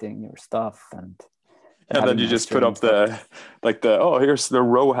painting your stuff, and then you just put up here's the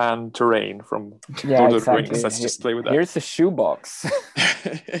Rohan terrain from Lord of the Rings. Let's just play with that. Here's the shoebox.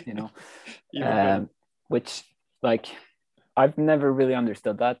 You know, which like I've never really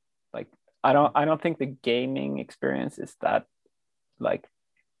understood that. Like I don't think the gaming experience is that, like,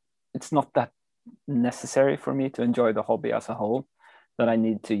 it's not that necessary for me to enjoy the hobby as a whole, that I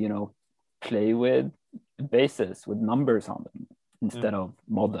need to, you know, play with bases with numbers on them instead of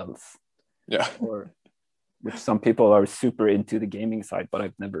models. Yeah. Or which some people are super into the gaming side, but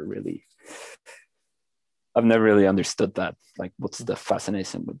I've never really understood that. Like, what's the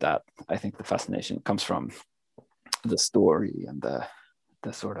fascination with that? I think the fascination comes from the story and the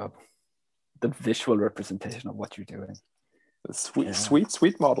sort of the visual representation of what you're doing.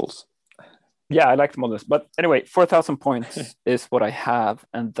 Sweet models. Yeah, I like the models. But anyway, 4,000 points is what I have,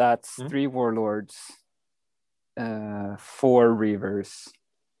 and that's 3 warlords, 4 reavers,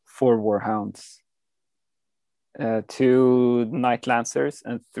 4 warhounds, 2 night lancers,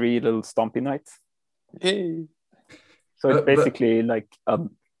 and 3 little stompy knights. Hey. So it's basically like a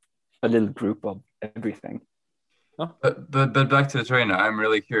little group of everything. But back to the terrain, I'm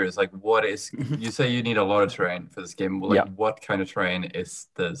really curious. Like, what is? You say you need a lot of terrain for this game. Like, what kind of terrain is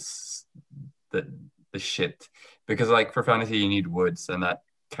this? The shit? Because like for fantasy, you need woods, and that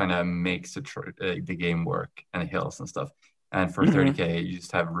kind of makes the game work, and hills and stuff. And for 30K, you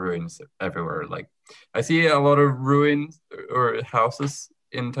just have ruins everywhere. Like, I see a lot of ruins or houses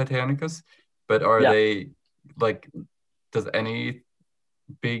in Titanicus, but are they like? Does any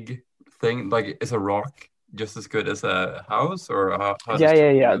big thing, like, is a rock just as good as a house, or how does it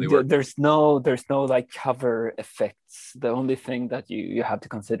really work? There's no like cover effects. The only thing that you have to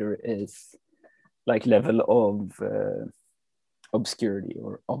consider is like level of obscurity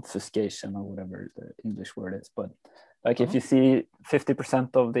or obfuscation, or whatever the English word is. But like if you see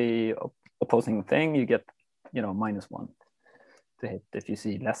 50% of the opposing thing, you get, you know, -1 to hit. If you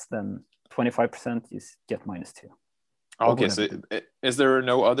see less than 25%, you get -2. Okay, so is there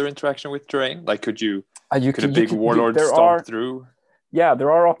no other interaction with terrain? Like, could a big warlord there stomp through? Yeah, there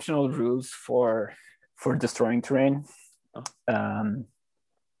are optional rules for destroying terrain.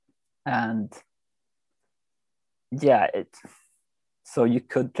 And yeah, so you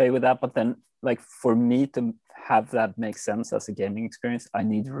could play with that, but then like for me to have that make sense as a gaming experience, I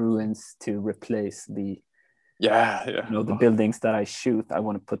need ruins to replace the you know, the buildings that I shoot. I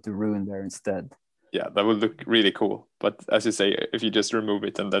want to put the ruin there instead. Yeah, that would look really cool. But as you say, if you just remove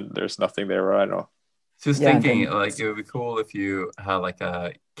it and then there's nothing there, I don't know. Just thinking, like, it would be cool if you had like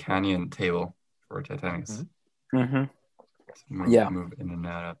a canyon table for Titanicus. Move in and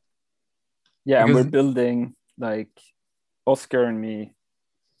out. Yeah, and we're building, like, Oscar and me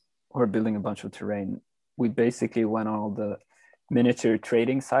are building a bunch of terrain. We basically went on all the miniature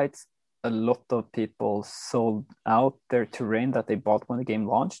trading sites. A lot of people sold out their terrain that they bought when the game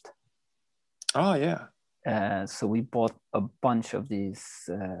launched. Oh, yeah. So we bought a bunch of these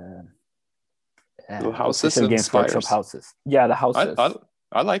little houses and Games Workshop houses. Yeah, the houses.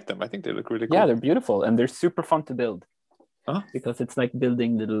 I like them. I think they look really cool. Yeah, they're beautiful, and they're super fun to build. Because it's like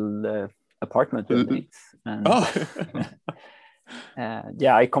building little apartment buildings. And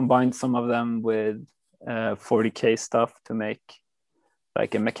I combined some of them with 40K stuff to make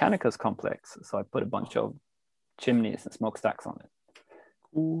like a Mechanicus complex. So I put a bunch of chimneys and smokestacks on it.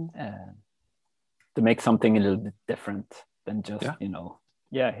 To make something a little bit different than just, you know,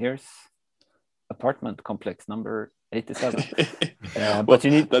 here's apartment complex number 87. Well, but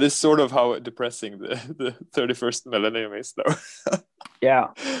you need that is sort of how depressing the 31st millennium is, though. yeah.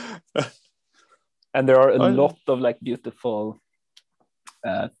 And there are a Oh, yeah. lot of like beautiful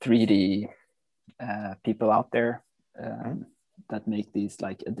 3D people out there that make these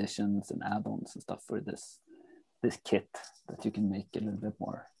like additions and add-ons and stuff for this kit that you can make a little bit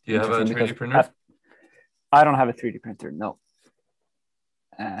more. Do you have a 3D printer? I don't have a 3D printer, no.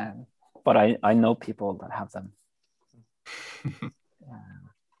 But I know people that have them.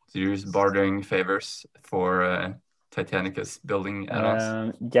 Do you use bartering favors for Titanicus building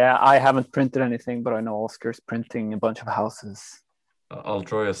add-ons? Yeah, I haven't printed anything, but I know Oscar's printing a bunch of houses. I'll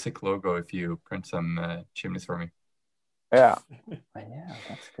draw you a sick logo if you print some chimneys for me. Yeah. Yeah,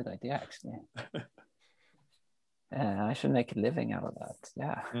 that's a good idea, actually. I should make a living out of that.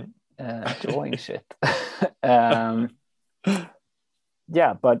 Yeah. Drawing shit.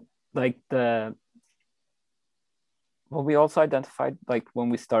 Yeah, but like we also identified, like when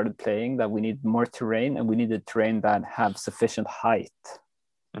we started playing, that we need more terrain, and we needed terrain that have sufficient height.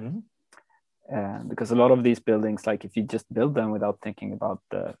 Because a lot of these buildings, like if you just build them without thinking about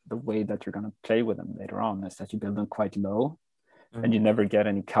the way that you're going to play with them later on, is that you build them quite low, and you never get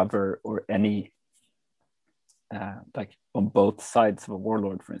any cover or any like on both sides of a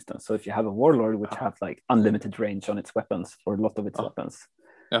warlord, for instance. So if you have a warlord which have like unlimited range on its weapons, or a lot of its weapons,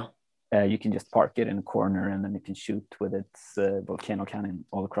 you can just park it in a corner, and then you can shoot with its volcano cannon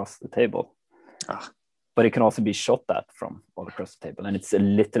all across the table. But it can also be shot at from all across the table, and it's a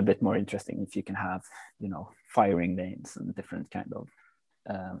little bit more interesting if you can have, you know, firing lanes and different kind of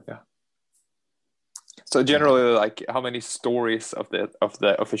So generally, like, how many stories of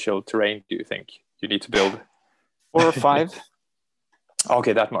the official terrain do you think you need to build? 4 or 5.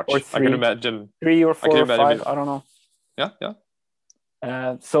 Okay, that much. Or 3. I can imagine 3 or 4 or 5. I don't know.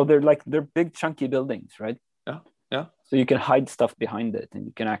 Yeah. So they're big chunky buildings, right? Yeah. So you can hide stuff behind it, and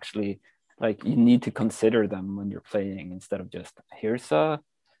you can actually, like, you need to consider them when you're playing, instead of just here's a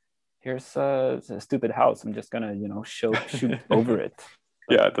stupid house, I'm just gonna, you know, shoot over it.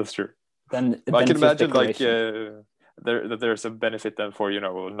 Yeah, that's true. Then I can imagine like there's a benefit then for, you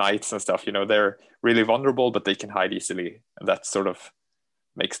know, knights and stuff. You know, they're really vulnerable, but they can hide easily, and that sort of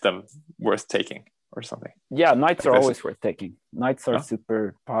makes them worth taking or something. Yeah, knights are always worth taking. Knights are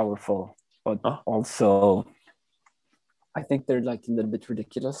super powerful, but also I think they're like a little bit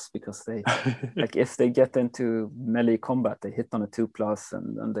ridiculous, because they like if they get into melee combat, they hit on a 2+,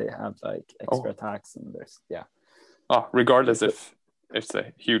 and they have like extra attacks, and there's regardless if it's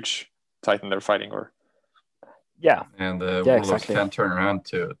a huge Titan they're fighting, or and the warlords can't turn around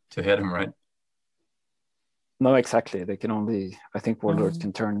to hit him, right? No, exactly. They can only, I think warlords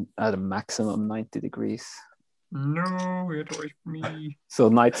can turn at a maximum 90 degrees. No, get away from me. So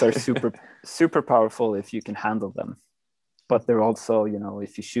knights are super powerful if you can handle them. But they're also, you know,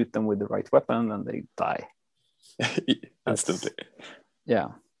 if you shoot them with the right weapon, then they die. Instantly. Yeah.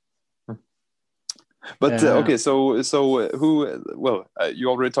 But okay, so who? Well, you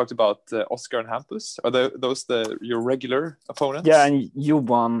already talked about Oscar and Hampus. Are those your regular opponents? Yeah, and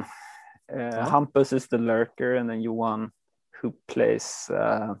Johan. Hampus is the lurker, and then Johan, who plays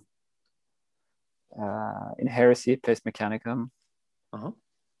in Heresy, plays Mechanicum.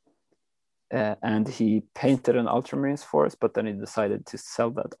 And he painted an Ultramarines force, but then he decided to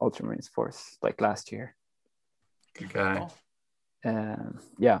sell that Ultramarines force like last year. Good guy.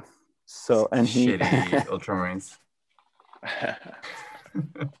 Yeah. So, and he shitty Ultramarines.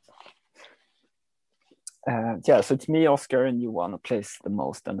 So it's me, Oscar, and Johan who plays the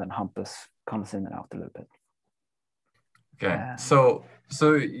most, and then Hampus comes in and out a little bit. Okay, so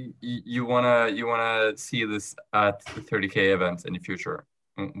you wanna see this at the 30K event in the future?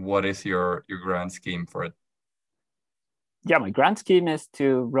 What is your grand scheme for it? Yeah, my grand scheme is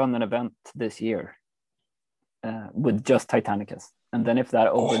to run an event this year with just Titanicus, and then if that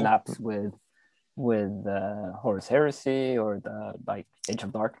overlaps with Horus Heresy or the like Age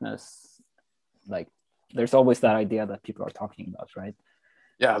of Darkness, like there's always that idea that people are talking about, right?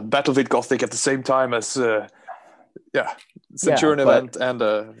 Yeah, Battlefield Gothic at the same time as Centurion event, and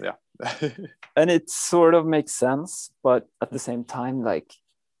and it sort of makes sense, but at the same time, like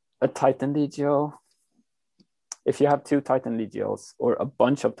a Titan Legio, if you have 2 Titan Legios or a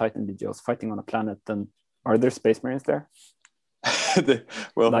bunch of Titan Legios fighting on a planet, then are there Space Marines there?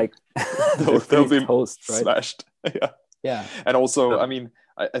 Like they'll be toast, right? Slashed. Yeah. And also, I mean,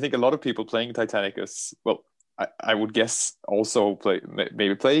 I think a lot of people playing Titanicus, well, I would guess also play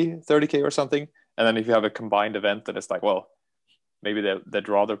 30K or something. And then if you have a combined event, then it's like, well, maybe they'd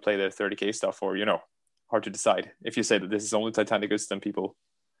rather play their 30K stuff, or, you know, hard to decide. If you say that this is only Titanicus, then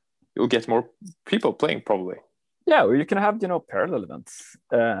you'll get more people playing, probably. Yeah, or you can have, parallel events.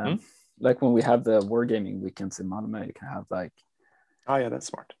 Like when we have the wargaming weekends in Malmö, you can have like, oh yeah, that's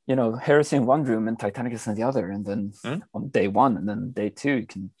smart. Heresy in one room and Titanicus in the other, and then on day 1 and then day 2 you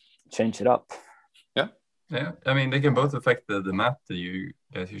can change it up. Yeah, I mean, they can both affect the map that you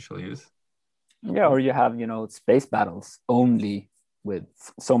guys usually use. Yeah, or you have, space battles only with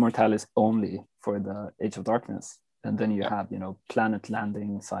Soul Mortalis only for the Age of Darkness. And then you have, planet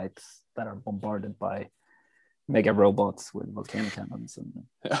landing sites that are bombarded by mega robots with volcano cannons and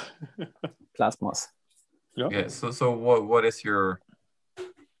plasmas. Yeah. Okay, so what is your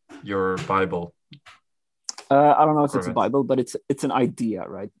Bible? I don't know if it's a Bible, but it's an idea,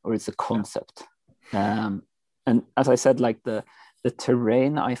 right? Or it's a concept. And as I said, like the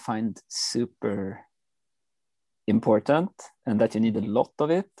terrain I find super important, and that you need a lot of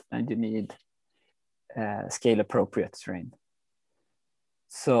it, and you need scale appropriate terrain.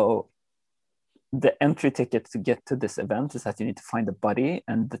 So the entry ticket to get to this event is that you need to find a buddy,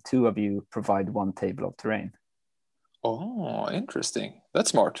 and the two of you provide one table of terrain. Oh, interesting. That's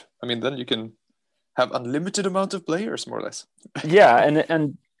smart. I mean, then you can have unlimited amount of players, more or less. Yeah,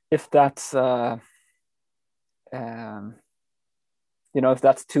 and if that's if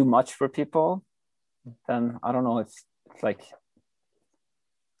that's too much for people, then I don't know. It's like,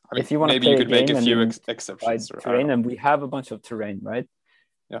 I mean, if you want to maybe play you could make a few and exceptions. Terrain, and we have a bunch of terrain, right?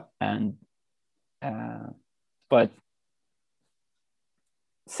 Yeah. And but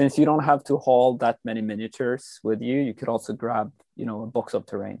since you don't have to haul that many miniatures with you, you could also grab, a box of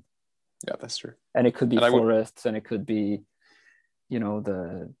terrain. Yeah, that's true. And it could be forests, and it could be,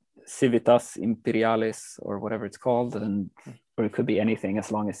 the Civitas Imperialis or whatever it's called, or it could be anything,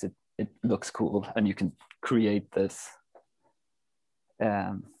 as long as it looks cool and you can create this.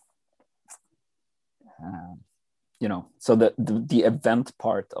 So the event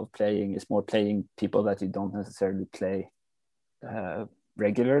part of playing is more playing people that you don't necessarily play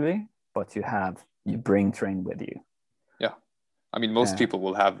regularly, but you bring terrain with you. Yeah, I mean, most people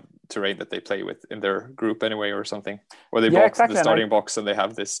will have terrain that they play with in their group anyway, or something, or they bought the starting box and they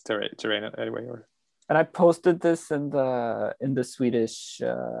have this terrain anyway. And I posted this in the Swedish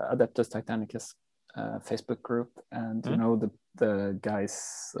Adeptus Titanicus Facebook group, and the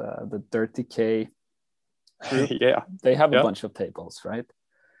guys, the Dirty K group, they have a bunch of tables, right?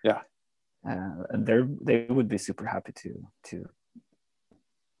 Yeah, and they would be super happy to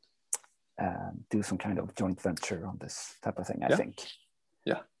do some kind of joint venture on this type of thing. I think.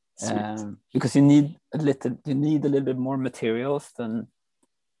 Yeah, because you need a little bit more materials than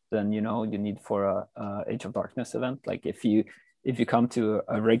you need for a Age of Darkness event. Like if you come to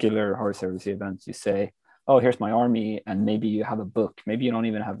a regular Horus Heresy event, you say, oh, here's my army, and maybe you have a book, maybe you don't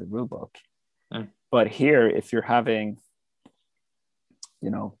even have the rule book. But here, if you're having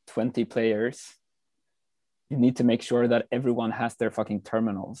 20 players, you need to make sure that everyone has their fucking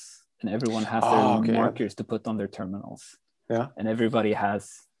terminals, and everyone has their markers to put on their terminals. Yeah, and everybody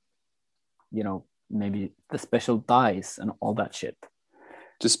has maybe the special dice and all that shit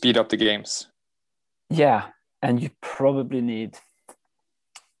to speed up the games. Yeah, and you probably need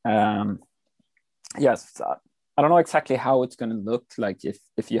I don't know exactly how it's going to look like,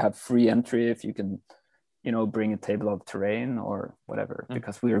 if you have free entry, if you can bring a table of terrain or whatever,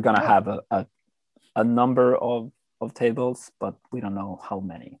 because we are going to have a number of tables, but we don't know how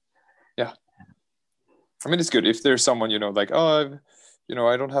many. Yeah, I mean, it's good if there's someone like, oh,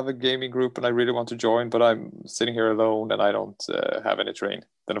 I don't have a gaming group and I really want to join, but I'm sitting here alone and I don't have any terrain.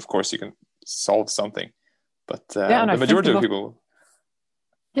 Then of course you can solve something. But the majority of people.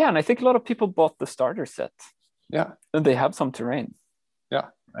 Yeah, and I think a lot of people bought the starter set. Yeah, and they have some terrain. Yeah,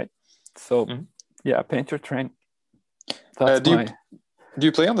 right. So paint your terrain. Do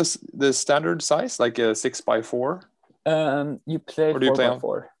you play on the standard size, like a 6x4? You play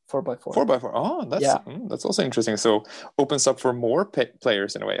 4x4. 4x4. 4x4. Oh, that's also interesting. So opens up for more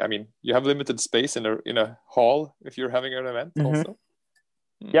players in a way. I mean, you have limited space in a hall if you're having an event also.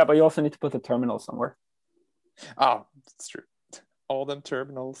 Yeah, but you also need to put the terminal somewhere. Ah, that's true. All them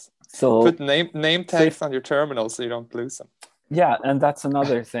terminals. So put name tags on your terminals so you don't lose them. Yeah, and that's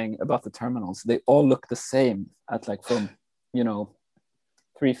another thing about the terminals. They all look the same from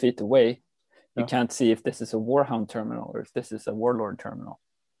 3 feet away. You can't see if this is a Warhound terminal or if this is a Warlord terminal,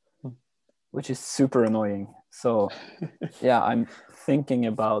 which is super annoying. So I'm thinking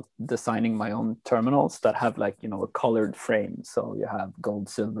about designing my own terminals that have a colored frame. So you have gold,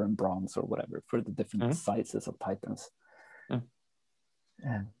 silver, and bronze or whatever for the different sizes of Titans.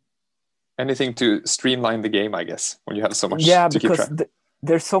 Anything to streamline the game, I guess, when you have so much to keep track.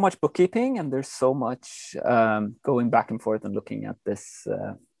 There's so much bookkeeping, and there's so much going back and forth and looking at this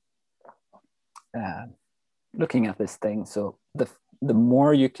looking at this thing. So the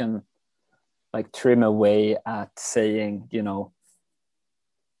more you can like trim away at saying, you know,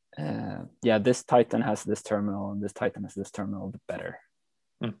 this Titan has this terminal and this Titan has this terminal, the better.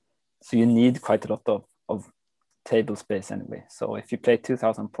 So you need quite a lot of table space anyway. So if you play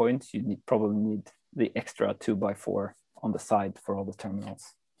 2,000 points, you probably need the extra 2x4 on the side for all the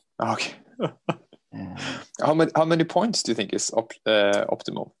terminals. Okay. How many points do you think is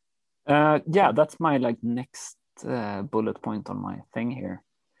optimal? That's my like next bullet point on my thing here.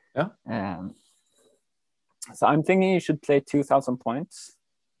 Yeah. So I'm thinking you should play 2,000 points,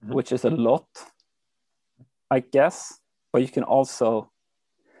 which is a lot, I guess. But you can also,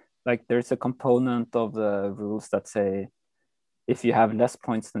 like, there's a component of the rules that say if you have less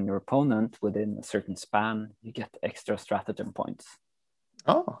points than your opponent within a certain span, you get extra stratagem points.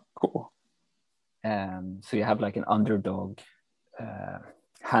 Oh, cool. So you have like an underdog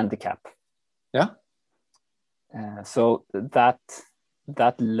handicap. Yeah. So that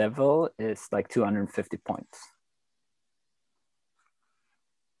level is like 250 points.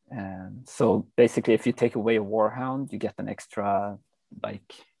 So basically, if you take away a Warhound, you get an extra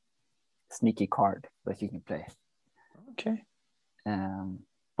like sneaky card that you can play. Okay.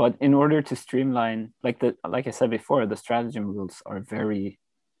 But in order to streamline, like I said before, the stratagem rules are very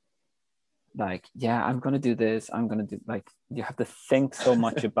like, I'm gonna do this. I'm gonna do, like, you have to think so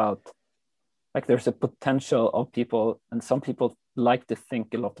much about, like, there's a potential of people, and some people like to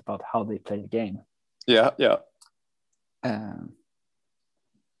think a lot about how they play the game. Yeah.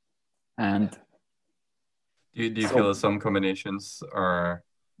 And do you feel that some combinations are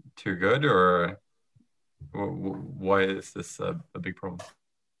too good, or why is this a big problem?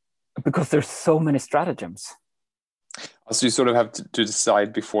 Because there's so many stratagems. So you sort of have to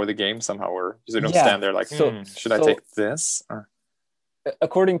decide before the game somehow, or you don't stand there like, should I take this? Or...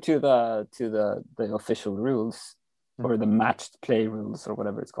 According to the official rules, or the matched play rules, or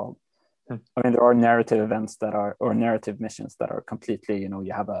whatever it's called, I mean, there are narrative events or narrative missions that are completely, you know,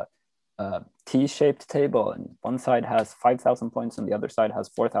 you have a T-shaped table, and one side has 5,000 points and the other side has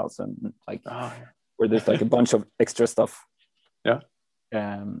 4,000, like where there's like a bunch of extra stuff. Yeah.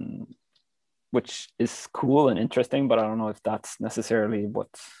 Which is cool and interesting, but I don't know if that's necessarily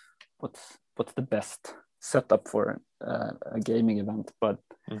what's the best setup for a gaming event. But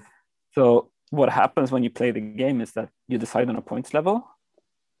so what happens when you play the game is that you decide on a points level,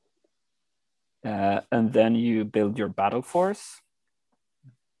 and then you build your battle force,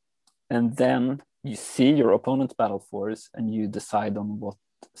 and then you see your opponent's battle force and you decide on what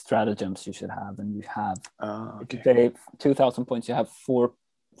stratagems you should have. And you have, if you play 2,000 points, you have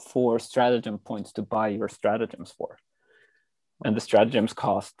four stratagem points to buy your stratagems for. And the stratagems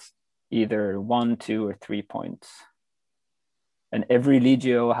cost either 1, 2, or 3 points. And every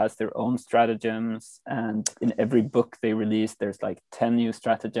Legio has their own stratagems, and in every book they release, there's like 10 new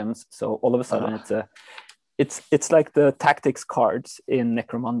stratagems. So all of a sudden it's like the tactics cards in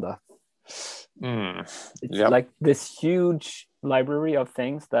Necromunda. It's like this huge library of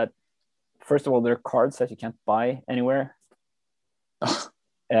things that, first of all, they're cards that you can't buy anywhere.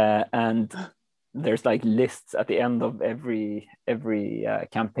 And there's like lists at the end of every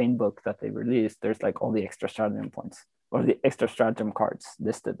campaign book that they release. There's like all the extra stratagem points or the extra stratagem cards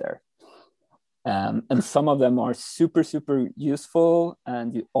listed there. And some of them are super, super useful,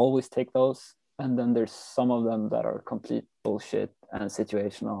 and you always take those. And then there's some of them that are complete bullshit and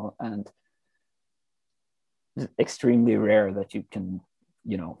situational and extremely rare that you can,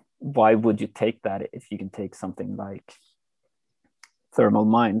 you know, why would you take that if you can take something like thermal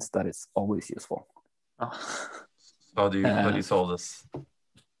mines that is always useful? How do you solve this?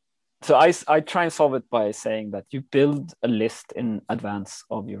 So I try and solve it by saying that you build a list in advance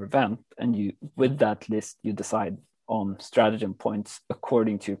of your event, and you, with that list, you decide on stratagem points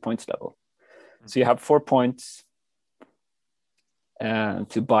according to your points level. So you have 4 points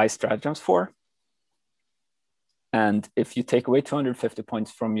to buy stratagems for. And if you take away 250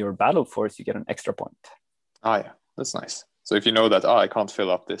 points from your battle force, you get an extra point. Yeah, that's nice. So if you know that, I can't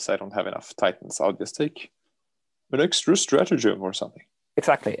fill up this, I don't have enough Titans, I'll just take an extra stratagem or something.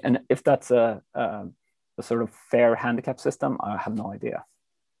 Exactly. And if that's a sort of fair handicap system, I have no idea.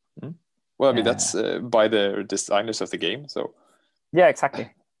 Well, I mean, that's by the designers of the game, so... Yeah,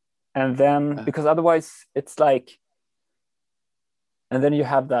 exactly. And then, because otherwise it's like... And then you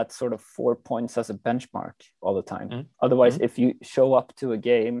have that sort of 4 points as a benchmark all the time. Otherwise, if you show up to a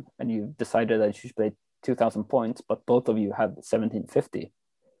game and you've decided that you should play 2,000 points, but both of you have 1,750,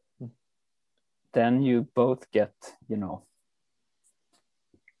 then you both get, you know,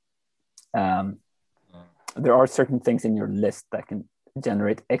 there are certain things in your list that can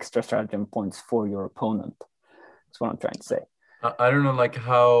generate extra stratagem points for your opponent. That's what I'm trying to say. I don't know, like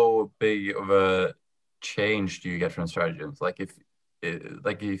how big of a change do you get from stratagems? Like if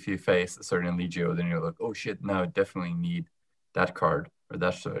you face a certain legio, then you're like, oh shit, now I definitely need that card or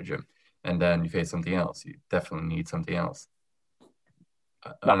that stratagem, and then you face something else, you definitely need something else.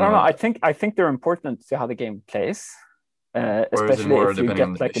 I don't know. I think they're important to how the game plays, especially if you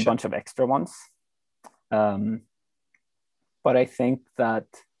get like a bunch of extra ones. But I think that,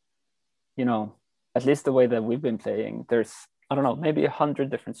 you know, at least the way that we've been playing, there's, I don't know, maybe 100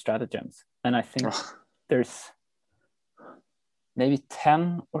 different stratagems. And I think there's maybe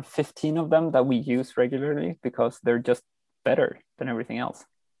 10 or 15 of them that we use regularly because they're just better than everything else.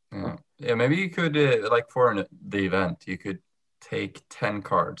 Yeah, maybe you could, like for the event, you could take 10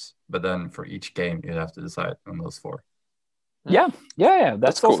 cards, but then for each game, you'd have to decide on those 4. Yeah.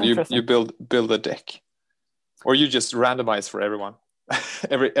 That's cool. You build a deck. Or you just randomize for everyone,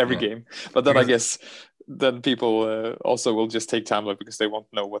 every game. But then I guess then people also will just take Tamla because they won't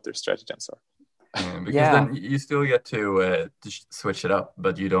know what their stratagems are. Because then you still get to switch it up,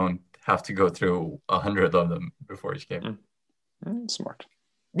 but you don't have to go through 100 of them before each game. Smart.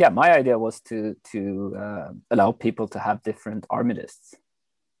 Yeah, my idea was to allow people to have different army lists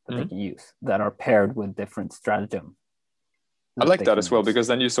that they can use that are paired with different stratagem. I like that as well, because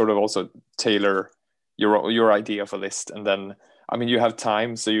then you sort of also tailor your idea of a list, and then I mean you have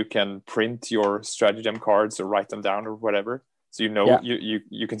time, so you can print your stratagem cards or write them down or whatever, so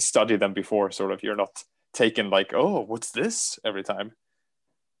you can study them before, sort of. You're not taken like, oh, what's this every time.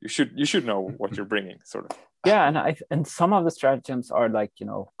 You should know what you're bringing, sort of. Yeah, and some of the stratagems are like, you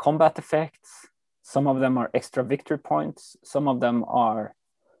know, combat effects. Some of them are extra victory points. Some of them are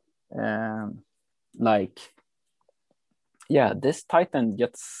like, yeah, this Titan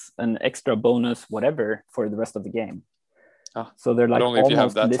gets an extra bonus, whatever, for the rest of the game. So they're like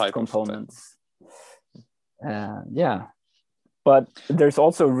almost list components. Yeah, but there's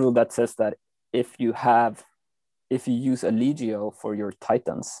also a rule that says that if you use a Legio for your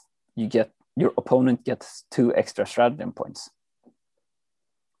Titans, your opponent gets 2 extra stratagem points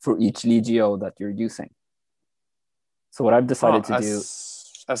for each Legio that you're using. So what I've decided to do,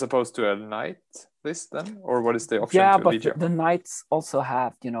 as opposed to a knight list, then, or what is the option? Yeah, to but Legio? The knights also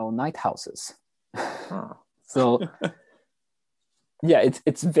have, you know, knight houses. So yeah,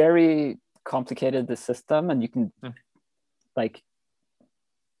 it's very complicated, the system, and you can like,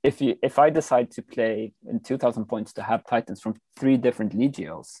 if I decide to play in 2,000 points to have Titans from 3 different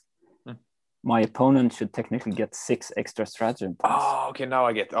Legios, my opponent should technically get 6 extra stratagem points. Oh, okay, now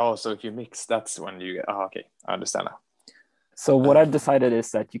I get. Oh, so if you mix, that's when you get. Oh, okay, I understand now. So what I've decided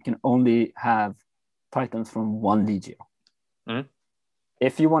is that you can only have Titans from 1 Legio.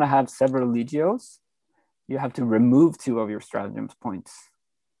 If you want to have several Legios, you have to remove 2 of your stratagem points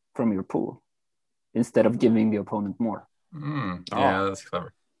from your pool instead of giving the opponent more. Yeah, that's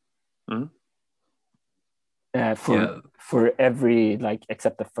clever. For every, like,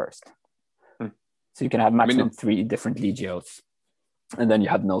 except the first. So you can have maximum 3 different Legios, and then you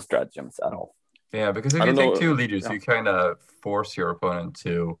have no stratagems at all. Yeah, because if you take 2 Legios, you kind of force your opponent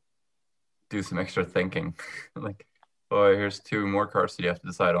to do some extra thinking. Like, oh, here's 2 more cards that you have to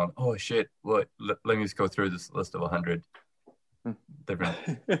decide on. Oh shit! What? Let me just go through this list of 100 different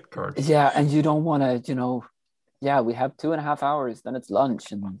cards. Yeah, and you don't want to, you know. Yeah, we have 2.5 hours. Then it's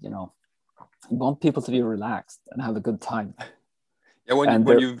lunch, and you know, you want people to be relaxed and have a good time. Yeah,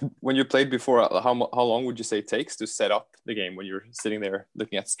 when you played before, how long would you say it takes to set up the game when you're sitting there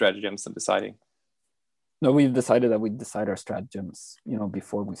looking at stratagems and deciding? No, we've decided that we decide our stratagems, you know,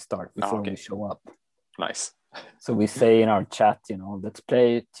 before we start, before we show up. Nice. So we say in our chat, you know, let's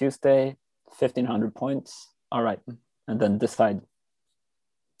play Tuesday, 1,500 points. All right, and then decide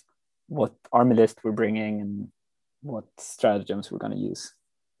what army list we're bringing and what stratagems we're going to use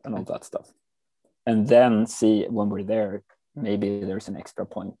and all that stuff, and then see when we're there. Maybe there's an extra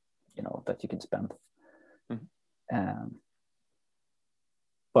point, you know, that you can spend.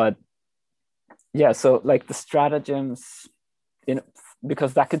 But yeah, so like the stratagems, you know,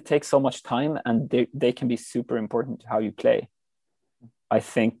 because that could take so much time and they can be super important to how you play. I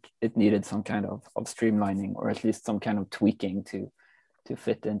think it needed some kind of streamlining, or at least some kind of tweaking to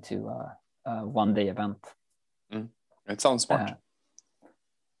fit into a one-day event. It sounds smart.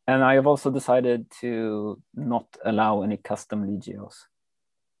 And I have also decided to not allow any custom Legios.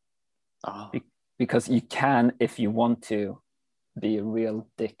 Because you can, if you want to, be a real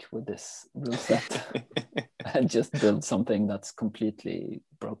dick with this rule set and just build something that's completely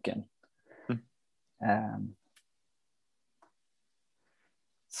broken.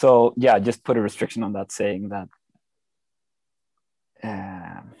 So yeah, just put a restriction on that, saying that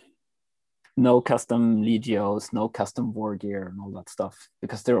no custom legios, no custom war gear, and all that stuff,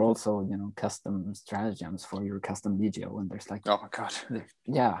 because they're also, you know, custom stratagems for your custom legio, and there's like, oh my god,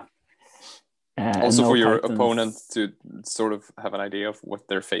 yeah. Also no for your Titans. opponent to sort of have an idea of what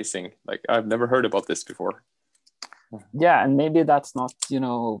they're facing. Like, I've never heard about this before. Yeah, and maybe that's not, you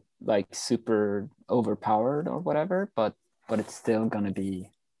know, like super overpowered or whatever, but it's still gonna be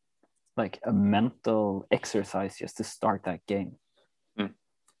like a mental exercise just to start that game.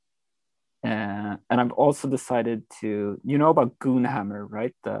 And I've also decided to, you know about Goonhammer,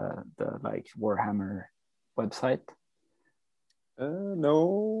 right? The like Warhammer website.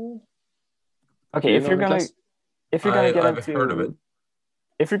 No. Okay, if you're gonna get I've into, heard of it.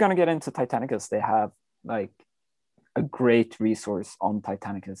 if you're gonna get into Titanicus, they have like a great resource on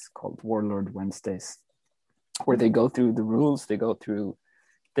Titanicus called Warlord Wednesdays, where they go through the rules, they go through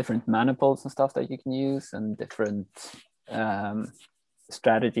different maniples and stuff that you can use, and different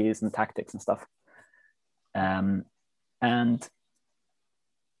strategies and tactics and stuff. And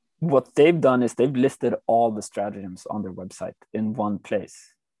what they've done is they've listed all the stratagems on their website in one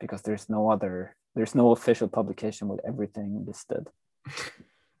place, because there's no official publication with everything listed.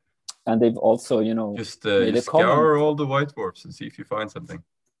 And they've also, you know, just made a scour comment. all the white dwarfs and see if you find something.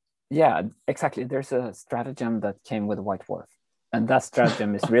 Yeah, exactly. There's a stratagem that came with a white dwarf, and that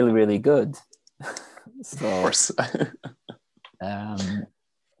stratagem is really, really good. So, of course.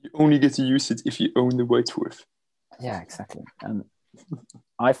 You only get to use it if you own the white dwarf. Yeah, exactly. And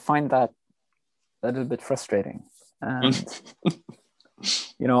I find that a little bit frustrating. And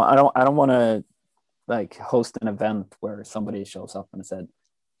you know, I don't want to like host an event where somebody shows up and said,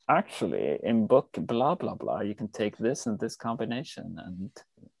 actually, in book blah blah blah, you can take this and this combination, and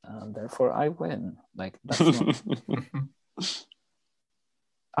therefore I win. Like, that's not.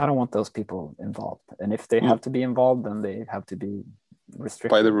 I don't want those people involved, and if they have to be involved, then they have to be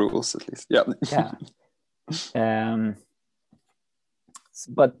restricted by the rules, at least. Yeah.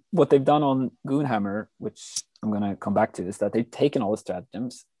 But what they've done on Goonhammer, which I'm going to come back to, is that they've taken all the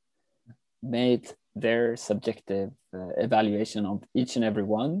stratagems, made their subjective evaluation of each and every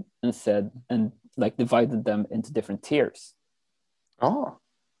one, and like divided them into different tiers. Oh.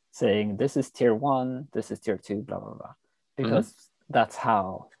 Saying this is tier 1, this is tier 2, blah blah blah, because that's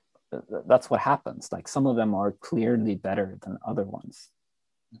what happens. Like, some of them are clearly better than other ones,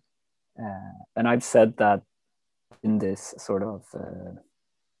 and I've said that in this sort of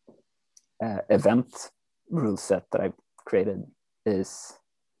event rule set that I've created is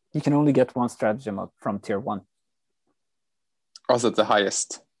you can only get one stratagem up from tier 1. Also the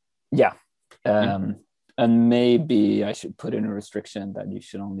highest. Yeah. And maybe I should put in a restriction that you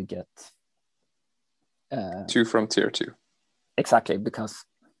should only get 2 from tier 2. Exactly, because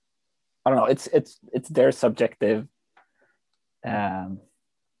I don't know, it's their subjective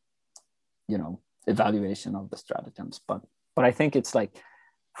you know, evaluation of the stratagems, but I think it's like,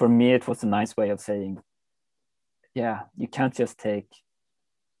 for me, it was a nice way of saying, yeah, you can't just take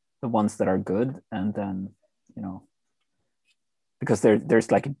the ones that are good and then, you know, because there's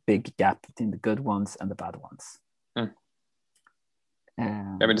like a big gap between the good ones and the bad ones.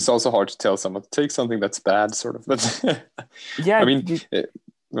 I mean, it's also hard to tell someone to take something that's bad, sort of. But yeah, I mean,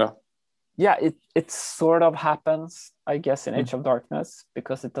 yeah, it sort of happens, I guess, in Age of Darkness,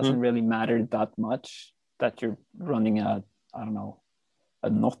 because it doesn't really matter that much that you're running a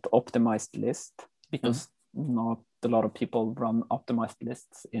not optimized list, because not a lot of people run optimized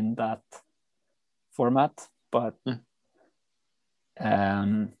lists in that format. But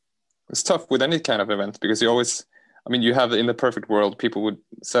it's tough with any kind of event, because you always, I mean, you have, in the perfect world, people would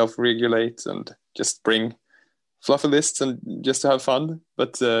self-regulate and just bring fluffy lists and just to have fun,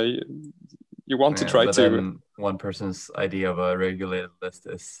 but you want to try to. Then one person's idea of a regulated list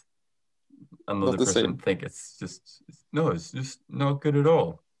is another person think it's just not good at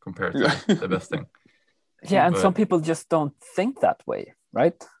all compared to the best thing. Yeah, and some people just don't think that way,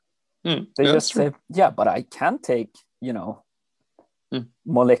 right? They just say, yeah, but I can take, you know,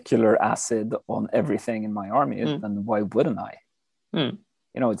 molecular acid on everything in my army, then why wouldn't I? You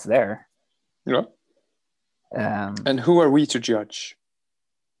know, it's there. Yeah. And who are we to judge?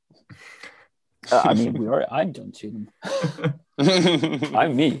 I mean, I'm judging them.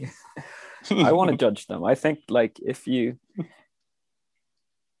 I'm me. I want to judge them. I think, like, if you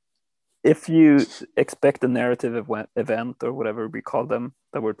expect a narrative event or whatever we call them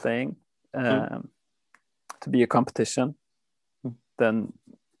that we're playing to be a competition, then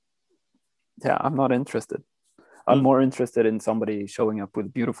yeah, I'm not interested. I'm more interested in somebody showing up with a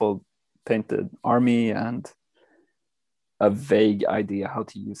beautiful painted army and a vague idea how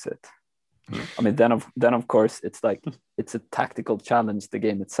to use it. I mean, then of course it's like it's a tactical challenge, the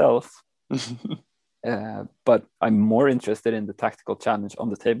game itself, But I'm more interested in the tactical challenge on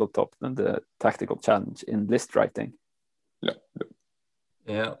the tabletop than the tactical challenge in list writing.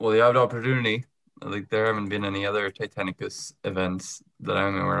 Yeah, well, you have the opportunity. Like, there haven't been any other Titanicus events that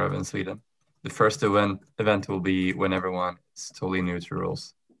I'm aware of in Sweden. The first event will be when everyone is totally new to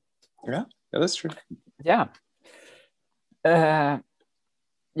rules. Yeah, that's true. Yeah.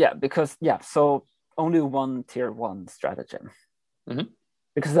 Because so only one tier 1 stratagem. Mm-hmm.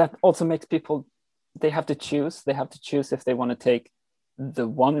 Because that also makes people, they have to choose if they want to take the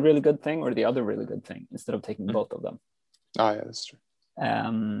one really good thing or the other really good thing instead of taking both of them. Oh yeah, that's true.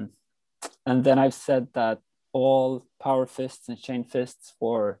 And then I've said that all power fists and chain fists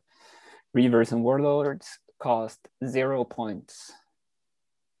for reavers and warlords cost 0 points.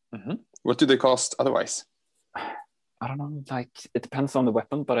 Mm-hmm. What do they cost otherwise? I don't know, like it depends on the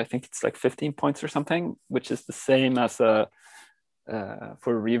weapon, but I think it's like 15 points or something, which is the same as for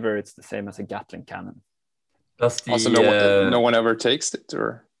a reaver, it's the same as a Gatling cannon. That's the also no one ever takes it,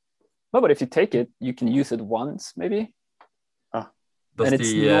 or no, but if you take it, you can use it once maybe. Does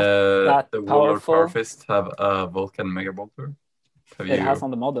the Warlord Power Fist have a Vulcan Mega Bolter? It has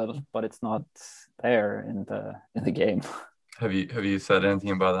on the model, but it's not there in the game. Have you said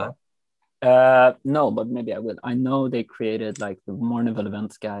anything about that? No, but maybe I will. I know they created, like the Mournival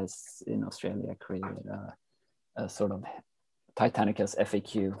Events guys in Australia created a sort of Titanicus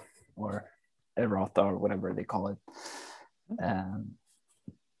FAQ or errata or whatever they call it.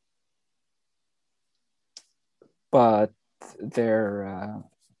 But they're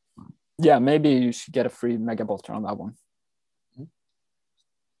maybe you should get a free Mega Bolter on that one.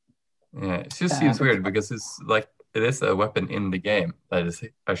 Yeah, it just seems weird because it's like it is a weapon in the game that is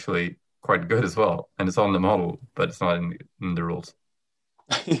actually quite good as well, and it's on the model, but it's not in the rules.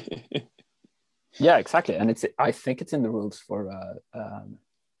 Yeah, exactly, and I think it's in the rules for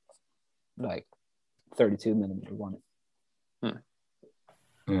like 32mm one.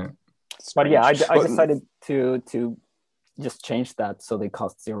 Yeah, but yeah, I decided to just change that so they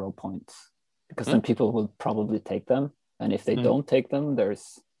cost 0 points, because then people will probably take them, and if they don't take them,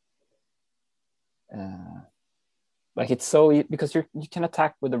 there's like it's so because you can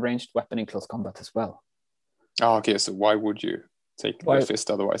attack with a ranged weapon in close combat as well. Oh, okay. So why would you take the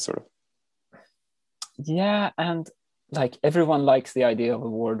fist otherwise, sort of? Yeah, and like everyone likes the idea of a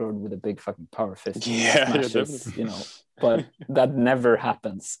warlord with a big fucking power fist. Smashes, you know, but that never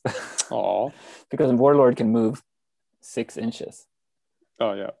happens. Oh, because a warlord can move 6 inches.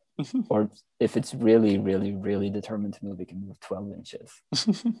 Oh yeah. Or if it's really, really, really determined to move, it can move 12 inches.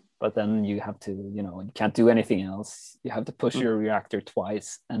 But then you have to, you can't do anything else. You have to push your reactor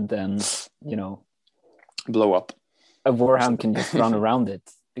twice, and then, blow up. A Warhound can just run around it,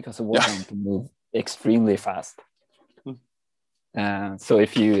 because a Warhound can move extremely fast. So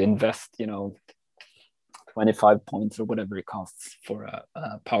if you invest, 25 points or whatever it costs for a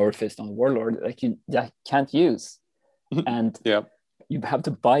power fist on a warlord, like you can't use. And you have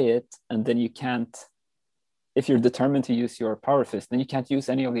to buy it, and then you can't, if you're determined to use your power fist, then you can't use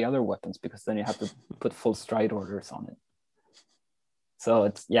any of the other weapons, because then you have to put full stride orders on it. So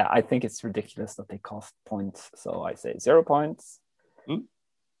it's, I think it's ridiculous that they cost points. So I say 0 points,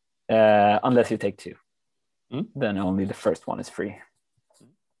 unless you take 2. Then only the first one is free,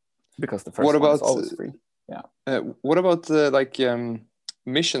 because the first one is always free. What about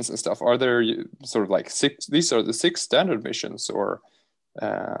missions and stuff? Are there sort of like 6? These are the 6 standard missions, or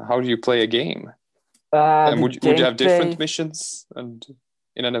how do you play a game? And would you have different missions and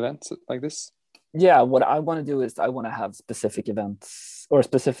in an event like this? Yeah, what I want to do is I want to have specific events or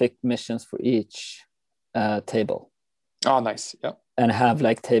specific missions for each table. Oh, nice. Yeah. And have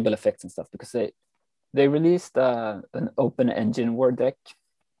like table effects and stuff, because they released an open engine war deck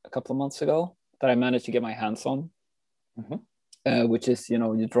a couple of months ago that I managed to get my hands on. Which is,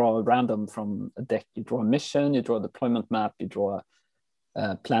 you draw a random from a deck. You draw a mission, you draw a deployment map, you draw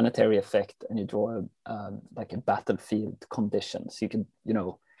a planetary effect, and you draw like a battlefield condition. So you can,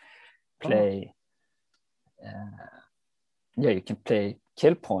 play. You can play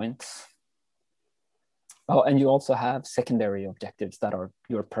kill points. Oh, and you also have secondary objectives that are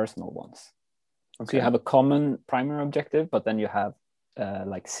your personal ones. Okay. So you have a common primary objective, but then you have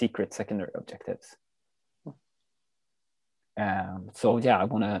like secret secondary objectives. So yeah, I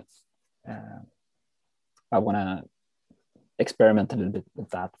want to experiment a little bit with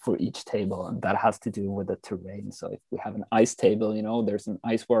that for each table, and that has to do with the terrain. So if we have an ice table, there's an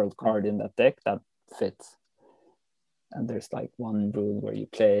Ice World card in that deck that fits, and there's like one rule where you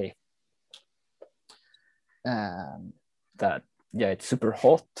play that it's super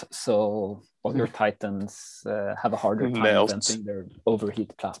hot, so all your Titans have a harder time venting their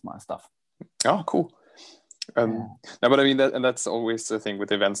overheat plasma and stuff. Oh, cool. No, but I mean that's always the thing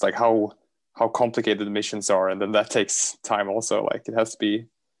with events, like how complicated the missions are, and then that takes time also. Like it has to be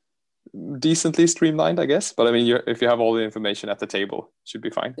decently streamlined, I guess. But I mean, if you have all the information at the table, it should be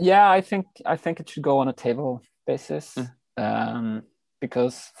fine. Yeah, I think it should go on a table basis.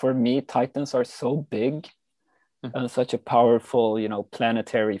 Because for me, Titans are so big and such a powerful,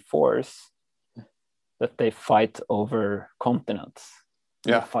 planetary force that they fight over continents.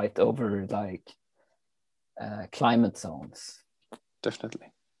 Yeah. They fight over like climate zones.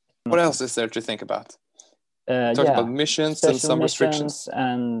 Definitely. What else is there to think about? Talk about missions special and some restrictions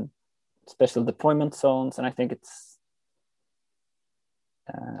and special deployment zones, and I think it's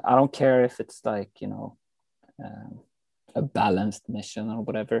I don't care if it's like a balanced mission or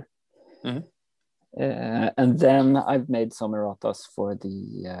whatever. And then I've made some erratas for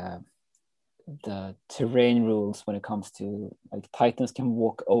the terrain rules when it comes to like Titans can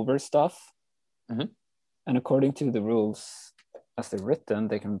walk over stuff, and according to the rules as they're written,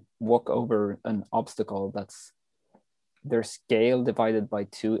 they can walk over an obstacle that's their scale divided by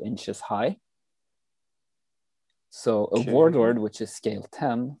 2 inches high. So a warlord, which is scale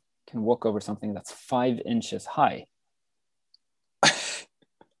 10, can walk over something that's 5 inches high.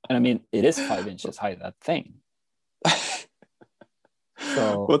 And I mean, it is 5 inches high, that thing.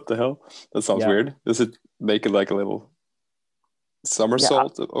 So what the hell? That sounds weird. Does it make it like a little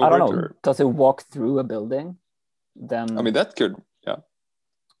somersault over I don't know. or... Does it walk through a building? Then I mean, that could,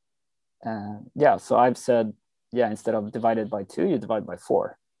 so I've said, instead of divided by 2, you divide by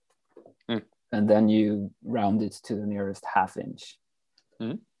 4. And then you round it to the nearest half inch.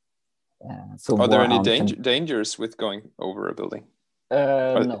 So are there any dangers with going over a building?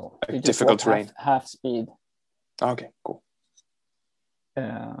 No. You just difficult terrain. Half speed. Okay, cool.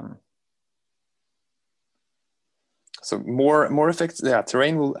 So more effects. Yeah,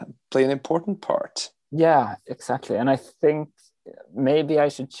 terrain will play an important part. Yeah, exactly. And I think maybe I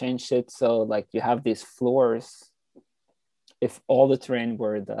should change it so like you have these floors. If all the terrain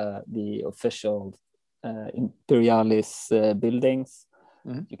were the official Imperialis buildings,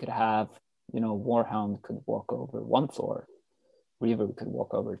 you could have, Warhound could walk over 1 floor, Reaver could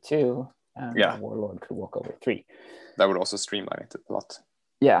walk over 2, and Warlord could walk over 3. That would also streamline it a lot.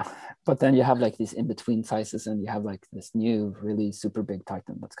 Yeah, but then you have like these in-between sizes, and you have like this new really super big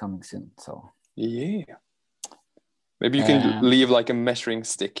Titan that's coming soon. So yeah, maybe you can leave like a measuring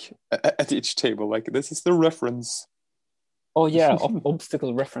stick at each table, like this is the reference. Oh yeah,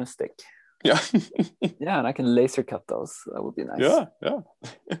 obstacle reference stick. Yeah. Yeah, and I can laser cut those. That would be nice. Yeah.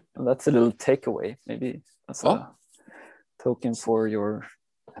 And that's a little takeaway, maybe as a token for your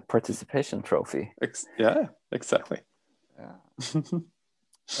participation trophy. Yeah, exactly. Yeah.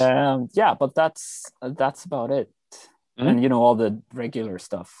 But that's about it. And all the regular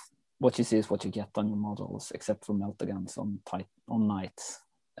stuff. What you see is what you get on your models, except for meltagons on knights.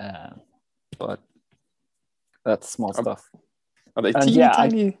 But that's small stuff. Are they teeny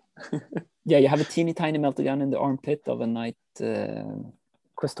tiny? Yeah, you have a teeny tiny meltagun in the armpit of a knight,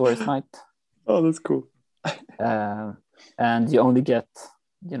 Questoris knight. Oh, that's cool. And you only get,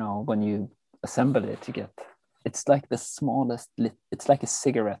 when you assemble it, it's like the smallest, it's like a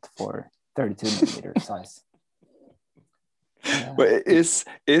cigarette for 32 millimeter size. But is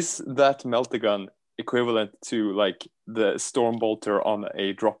that meltagun equivalent to like the Stormbolter on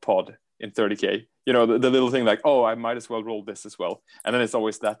a drop pod in 30K? The little thing like, oh, I might as well roll this as well. And then it's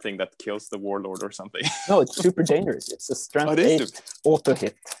always that thing that kills the warlord or something. No, it's super dangerous. It's a strength 8 auto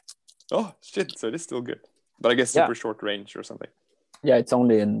hit. Oh, shit. So it is still good. But I guess super short range or something. Yeah, it's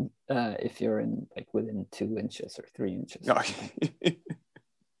only in if you're in like within 2 inches or 3 inches. Okay.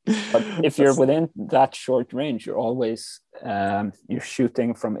 But if you're within that short range, you're always you're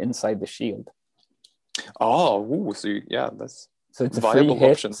shooting from inside the shield. Oh, that's... So it's a viable free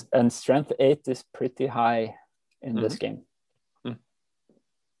hit, option. And strength 8 is pretty high in this game.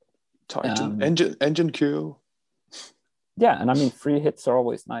 Titan engine kill. Yeah, and I mean free hits are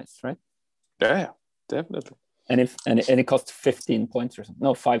always nice, right? Yeah, definitely. And it costs 15 points or something.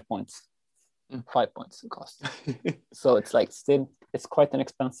 No, 5 points. 5 points it costs. So it's like still it's quite an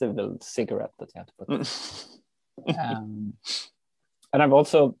expensive little cigarette that you have to put. And I've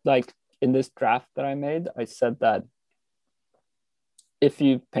also like in this draft that I made, I said that if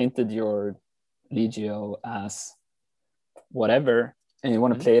you painted your Legio as whatever and you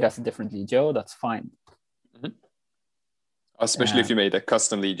want to play it as a different Legio, that's fine. Especially if you made a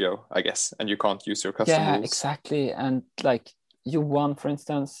custom Legio, I guess, and you can't use your custom rules. Yeah, exactly. And like U1, for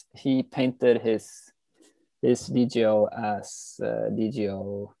instance, he painted his Legio as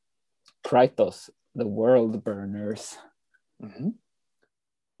Legio Krytos, the World Burners.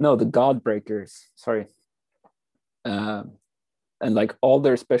 No, the God Breakers. Sorry. And like all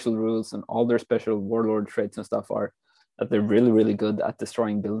their special rules and all their special warlord traits and stuff are that they're really, really good at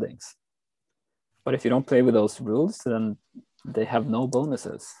destroying buildings. But if you don't play with those rules, then they have no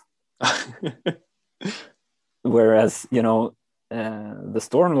bonuses. Whereas, you know, the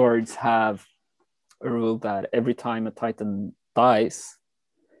Stormlords have a rule that every time a Titan dies,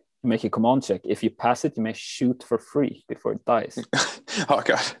 you make a command check. If you pass it, you may shoot for free before it dies. Oh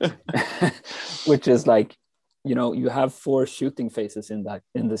god. Which is like, you know, you have 4 shooting phases in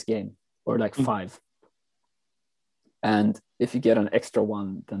this game, or like 5. And if you get an extra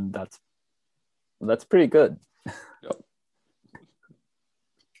one, then that's pretty good. Yep.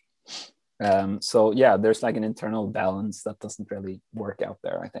 So yeah, there's like an internal balance that doesn't really work out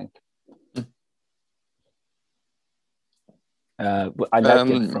there, I think. I like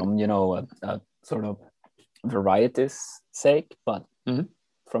it from, you know, a sort of variety's sake, but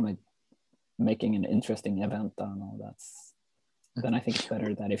from it making an interesting event, I don't know, then I think it's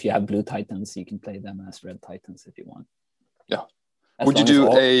better that if you have blue Titans, you can play them as red Titans if you want. Yeah. Would you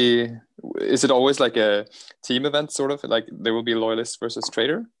do is it always like a team event, sort of like there will be loyalist versus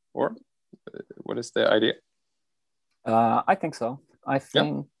traitor, or what is the idea? I think so. I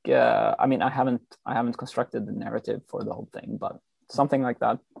think I mean I haven't constructed the narrative for the whole thing, but something like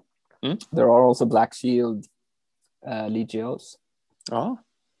that. There are also Black Shield Legios. Oh,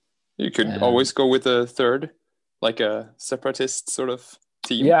 you could always go with a third, like a separatist sort of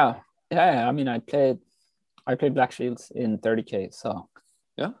team. Yeah. I mean, I played Black Shields in 30K, so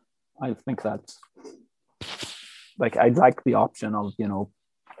yeah, I think that's like I'd like the option of, you know,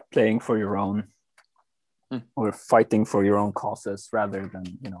 playing for your own or fighting for your own causes rather than,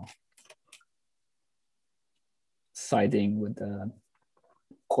 you know, siding with the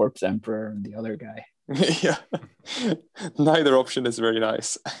Corpse Emperor and the other guy. Yeah, neither option is very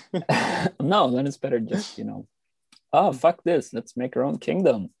nice. No, then it's better just, you know, oh, fuck this, let's make our own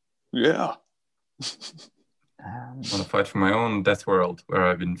kingdom. Yeah. I want to fight for my own death world where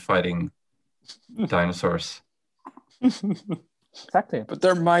I've been fighting dinosaurs. Exactly. But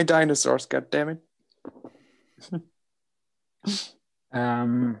they're my dinosaurs, god damn it.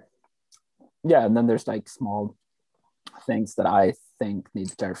 Yeah, and then there's like small things that I think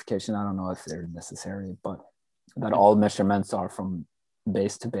need clarification. I don't know if they're necessary, but that all measurements are from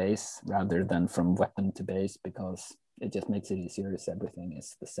base to base rather than from weapon to base, because it just makes it easier if everything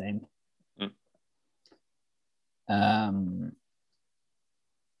is the same.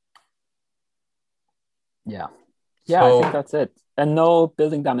 Yeah, so, I think that's it. And no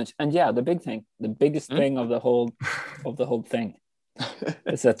building damage. And yeah, the biggest thing of the whole thing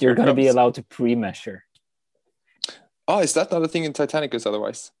is that you're going to be allowed to pre-measure. Oh, is that not a thing in Titanicus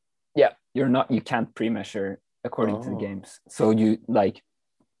otherwise? Yeah, you can't pre-measure according to the games. So you like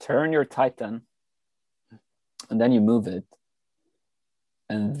turn your Titan and then you move it,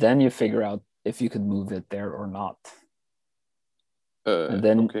 and then you figure out if you could move it there or not. And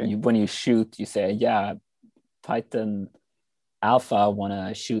then when you shoot, you say, yeah, Titan Alpha want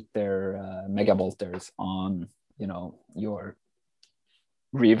to shoot their Mega Bolters on, you know, your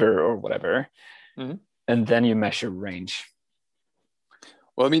Reaver or whatever. And then you measure range.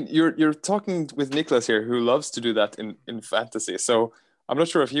 Well, I mean, you're talking with Nicholas here, who loves to do that in fantasy. So I'm not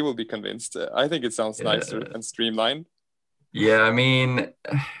sure if he will be convinced. I think it sounds nicer and streamlined. Yeah, I mean,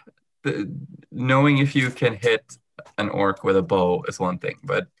 knowing if you can hit an orc with a bow is one thing,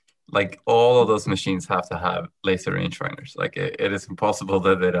 but like all of those machines have to have laser rangefinders. Like it is impossible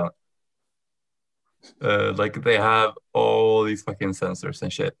that they don't. Like they have all these fucking sensors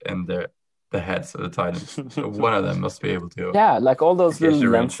and shit in the heads of the Titans. So one of them must be able to. Yeah, like all those little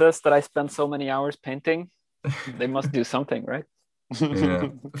lenses that I spent so many hours painting. They must do something, right? Yeah.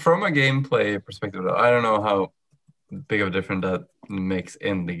 From a gameplay perspective, though, I don't know how big of a difference that makes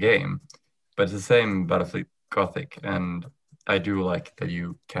in the game, but it's the same Battlefield Gothic, and I do like that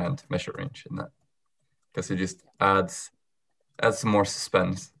you can't measure range in that, because it just adds some more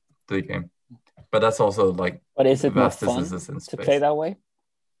suspense to the game. But that's also like. But is it more fun to play that way?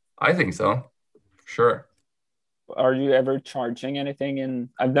 I think so, sure. Are you ever charging anything in?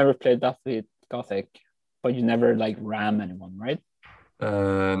 I've never played Battlefield Gothic, but you never like ram anyone, right?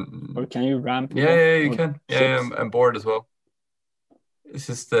 Or can you ram people? Yeah, you can. Yeah, I'm bored as well. It's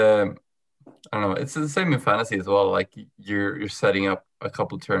just I don't know. It's the same in fantasy as well. Like you're setting up a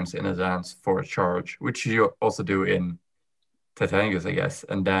couple turns in advance for a charge, which you also do in Titanicus, I guess.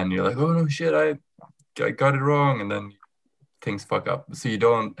 And then you're like, oh no shit, I got it wrong, and then things fuck up. So you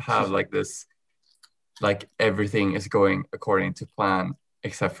don't have like this, like everything is going according to plan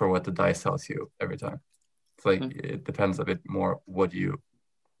except for what the dice tells you every time. It's like it depends a bit more what you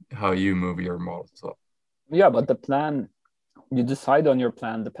how you move your models as well. Yeah, but the plan, you decide on your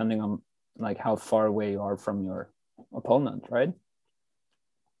plan depending on like how far away you are from your opponent, right?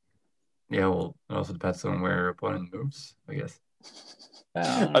 Yeah, well, it also depends on where your opponent moves, I guess.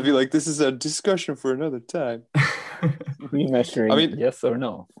 I feel like this is a discussion for another time. Pre-measuring, yes or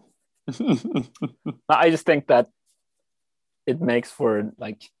no? I just think that it makes for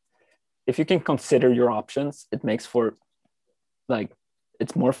like, if you can consider your options, it makes for like,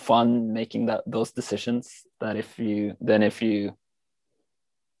 it's more fun making those decisions that if you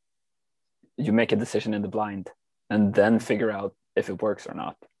make a decision in the blind and then figure out if it works or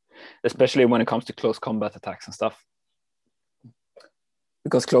not, especially when it comes to close combat attacks and stuff.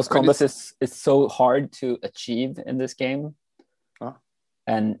 Because close combat is so hard to achieve in this game.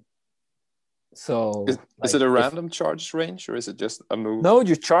 And so is it a random charge range or is it just a move? No,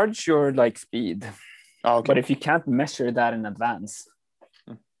 you charge your like speed. Oh, okay. But if you can't measure that in advance,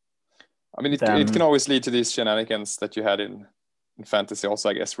 I mean, it can always lead to these shenanigans that you had in fantasy also,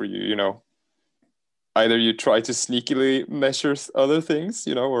 I guess, where you know, either you try to sneakily measure other things,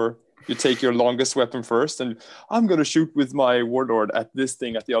 you know, or you take your longest weapon first and I'm going to shoot with my warlord at this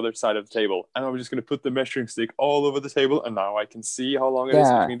thing at the other side of the table. And I'm just going to put the measuring stick all over the table. And now I can see how long it is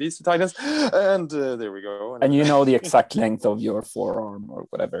between these two titans. And there we go. And you know the exact length of your forearm or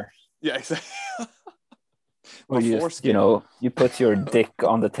whatever. Yeah, exactly. Or you know, you put your dick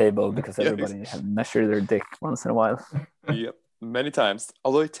on the table because everybody has measured their dick once in a while. Yep, many times.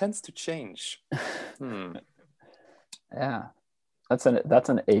 Although it tends to change. Yeah, that's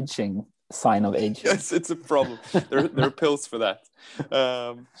an aging sign of aging. Yes, it's a problem. There are pills for that.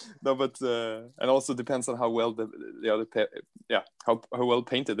 No, but and also depends on how well the other how well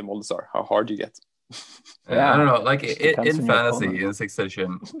painted the models are, how hard you get. I don't know. Like in fantasy in 6th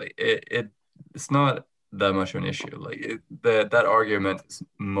edition, like, it's not that much of an issue. Like that argument is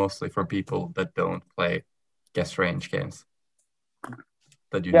mostly for people that don't play guess range games.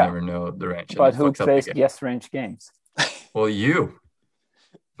 That you never know the range. But who plays guess range games? Well, you.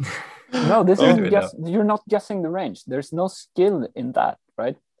 No, this is you're not guessing the range. There's no skill in that,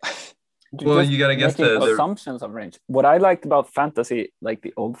 right? Well, you gotta guess the assumptions of range. What I liked about fantasy, like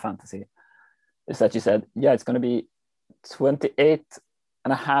the old fantasy, is that you said, it's going to be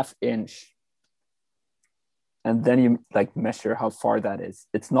 28.5 inch. And then you like measure how far that is.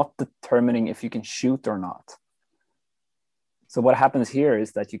 It's not determining if you can shoot or not. So what happens here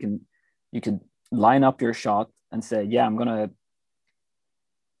is that you can line up your shot and say, I'm gonna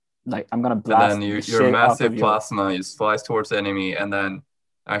blast. And then your massive plasma, you slice towards the enemy, and then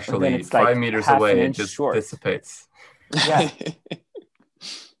actually 5 meters away it just dissipates. Yeah.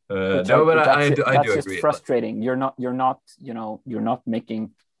 No, but I do agree. That's just frustrating. You're not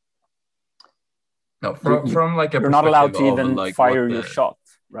making. No, from like a you're not allowed to even fire your shot,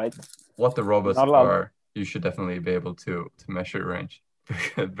 right? What the robots are, you should definitely be able to measure range,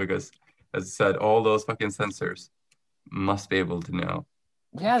 because as I said, all those fucking sensors must be able to know.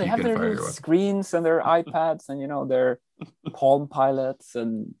 Yeah, they have their little screens and their iPads and their Palm Pilots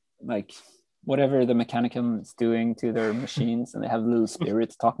and like whatever the Mechanicum is doing to their machines, and they have little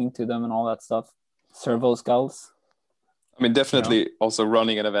spirits talking to them and all that stuff. Servo skulls. I mean, definitely also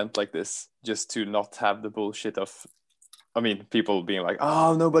running an event like this just to not have the bullshit of, I mean, people being like,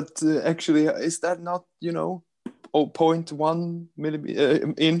 oh, no, but actually, is that not,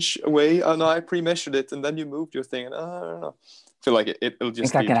 0.1 inch away? Oh, no, I pre-measured it, and then you moved your thing. And, I don't know. I feel like it'll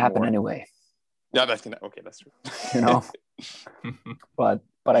just. I think that can happen anyway. Yeah, that can. Okay, that's true. But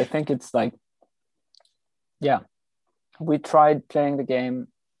I think it's like, we tried playing the game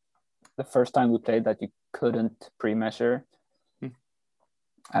the first time we played that you couldn't pre-measure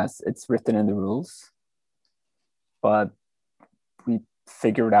as it's written in the rules, but we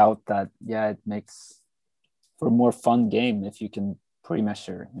figured out that it makes for a more fun game if you can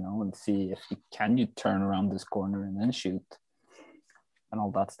pre-measure, and see if you turn around this corner and then shoot and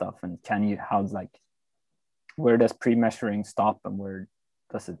all that stuff, and where does pre-measuring stop and where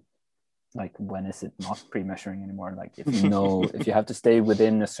does it, like, when is it not pre-measuring anymore? Like, if if you have to stay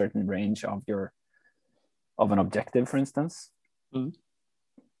within a certain range of an objective, for instance,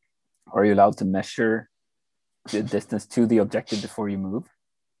 are you allowed to measure the distance to the objective before you move?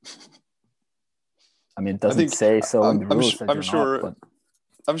 I mean, it doesn't say so in the rules.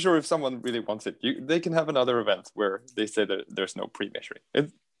 I'm sure if someone really wants it, they can have another event where they say that there's no pre-measuring.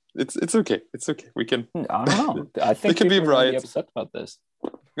 It's okay. It's okay. We can. I don't know. I think people are really upset about this.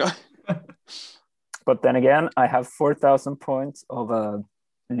 But then again, I have 4,000 points of a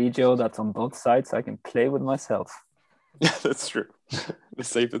Legio that's on both sides. So I can play with myself. Yeah, that's true. The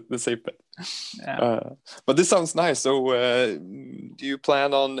safe bet. But this sounds nice. So, do you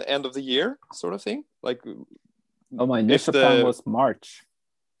plan on end of the year sort of thing? Like, my initial plan was March.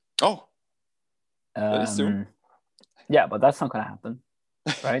 Oh, that is soon. Yeah, but that's not gonna happen,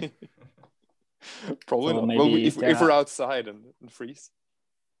 right? Probably not. Maybe, well, if we're outside and freeze.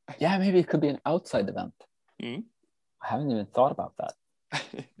 Yeah, maybe it could be an outside event. I haven't even thought about that.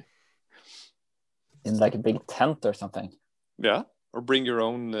 In like a big tent or something. Yeah, or bring your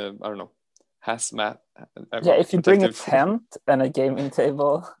own. I don't know, hazmat. Yeah, if you bring a tent and a gaming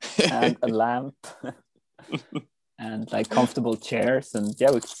table and a lamp and like comfortable chairs, and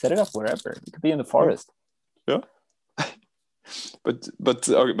we could set it up wherever. It could be in the forest. Yeah.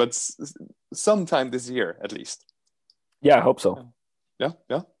 but sometime this year at least. Yeah, I hope so. Yeah.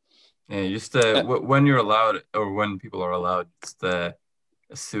 Just when you're allowed, or when people are allowed, just as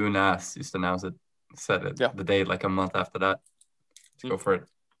soon as just announce it, set it the date like a month after that. Go for it.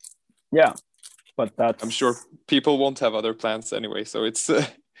 Yeah, but that's. I'm sure people won't have other plans anyway, so it's they're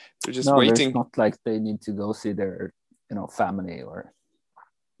just waiting. It's not like they need to go see their family or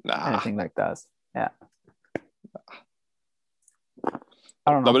anything like that. Yeah.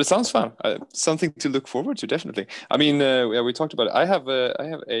 I don't know. No, but it sounds fun. Something to look forward to, definitely. I mean, we talked about it. I have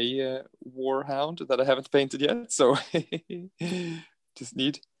a warhound that I haven't painted yet, so just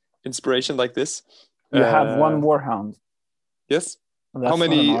need inspiration like this. You have one warhound. Yes. How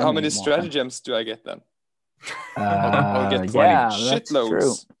many stratagems do I get then? I'll get 20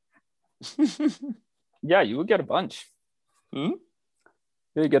 shitloads. Yeah, you will get a bunch.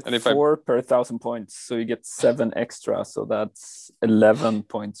 You get 4 per 1,000 points, so you get 7 extra, so that's 11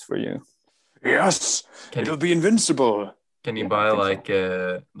 points for you. Yes, it'll be invincible. Can you buy like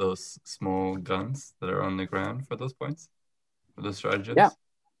those small guns that are on the ground for those points? For those stratagems?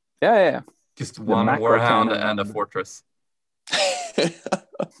 Yeah. Just one warhound and a fortress.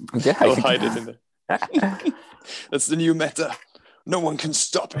 I'll hide it in there. That's the new meta. No one can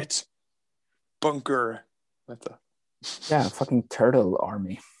stop it. Bunker meta. Yeah, fucking turtle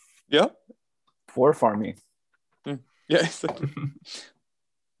army. Yeah. Dwarf army. Yeah, exactly.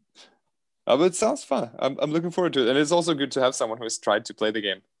 But it sounds fun. I'm looking forward to it, and it's also good to have someone who has tried to play the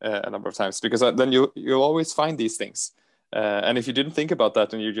game a number of times, because then you'll always find these things. And if you didn't think about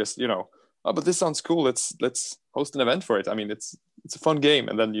that, and you just but this sounds cool. Let's host an event for it. I mean, it's a fun game,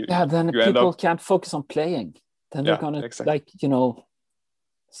 and then people can't focus on playing. Then they're gonna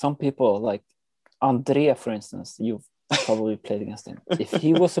some people like Andre, for instance. You've probably played against him. If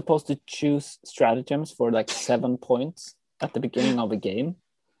he was supposed to choose stratagems for like 7 points at the beginning of a game,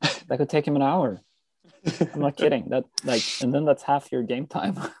 that could take him an hour. I'm not kidding. And then that's half your game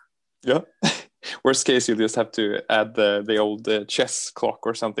time. Yeah. Worst case, you just have to add the old chess clock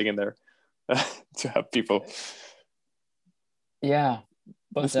or something in there to have people. Yeah,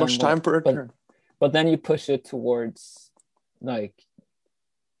 but as much time per turn. But then you push it towards like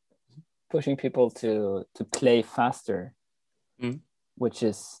pushing people to play faster, which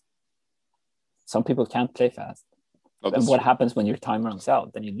is some people can't play fast. And what happens when your time runs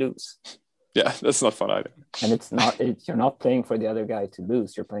out? Then you lose. Yeah, that's not fun either. And it's not. You're not playing for the other guy to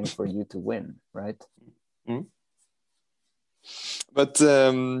lose. You're playing for you to win, right? But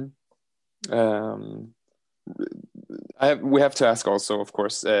we have to ask also, of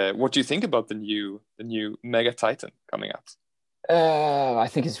course, what do you think about the new Mega Titan coming out? I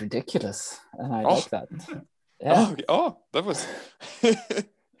think it's ridiculous, and I like that. Yeah. Oh, that was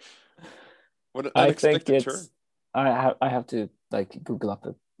what an unexpected turn. I have to like Google up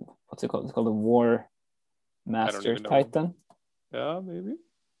what's it called? It's called the War Master Titan. Yeah, maybe.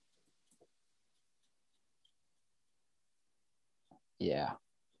 Yeah.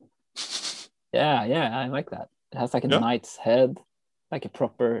 I like that. It has like a knight's head, like a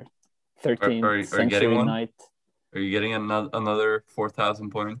proper 13th century knight. Are you getting another 4,000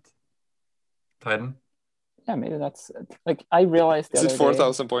 point Titan? Yeah, maybe that's like I realized. Is it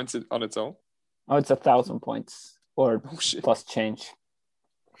 4,000 points on its own? Oh, it's 1,000 points or plus change.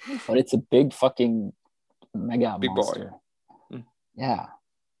 But it's a big fucking mega monster. Boy. Yeah.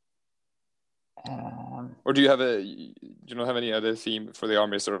 Or do you have have any other theme for the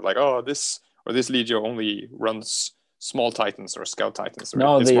army? Sort of like, this Legio only runs small Titans or Scout Titans. Or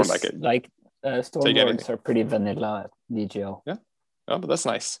no, it's more like Stormlords are pretty vanilla Legio. Yeah, but that's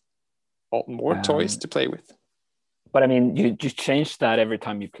nice. More toys to play with. But I mean, you change that every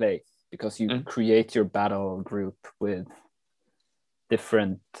time you play, because you create your battle group with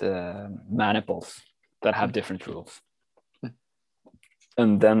different maniples that have different rules.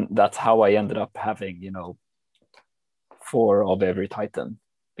 And then that's how I ended up having, 4 of every Titan,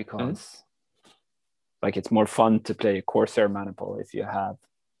 because like it's more fun to play Corsair maniple if you have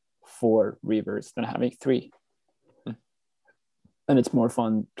 4 Reavers than having 3. And it's more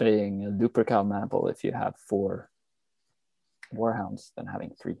fun playing a Lupercal Maniple if you have 4 Warhounds than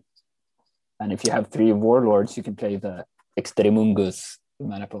having 3. And if you have 3 Warlords, you can play the Extremungus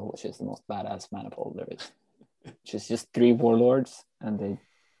Maniple, which is the most badass Maniple there is. Which is just 3 Warlords, and they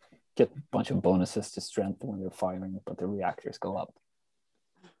get a bunch of bonuses to strength when they're firing, but the reactors go up.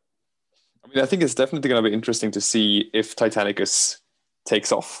 I mean, I think it's definitely going to be interesting to see if Titanicus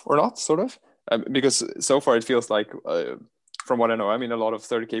takes off or not, sort of. Because so far it feels like, from what I know, I mean, a lot of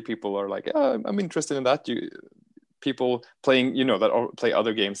 30K people are like, oh, I'm interested in that. People playing, that play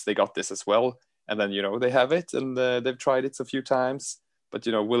other games, they got this as well. And then, they have it and they've tried it a few times. But,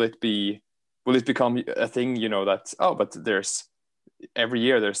 will it become a thing, that, but every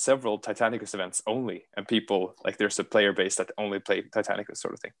year there's several Titanicus events only, and people, like, there's a player base that only play Titanicus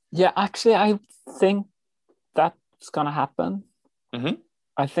sort of thing. Yeah, actually, I think that's going to happen. Mm-hmm.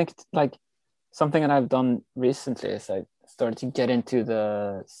 I think, like, something that I've done recently is I started to get into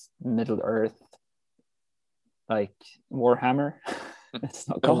the Middle-earth, like, Warhammer. It's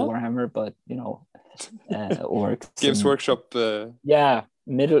not called Warhammer, but, orcs. Games Workshop. Yeah,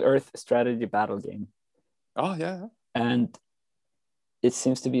 Middle-earth strategy battle game. Oh, yeah. And it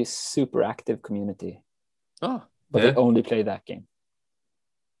seems to be a super active community. Oh, but they only play that game.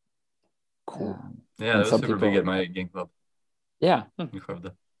 Cool. Yeah, that was super big at my game club. Yeah.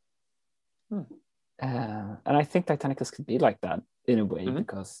 Hmm. And I think Titanicus could be like that in a way,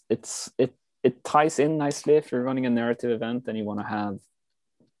 because it ties in nicely if you're running a narrative event and you want to have,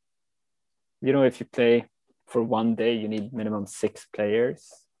 if you play for one day, you need minimum 6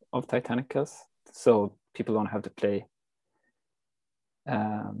 players of Titanicus. So people don't have to play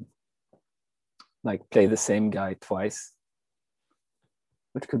play the same guy twice,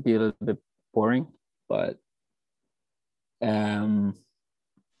 which could be a little bit boring, but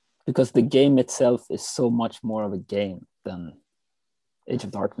because the game itself is so much more of a game than Age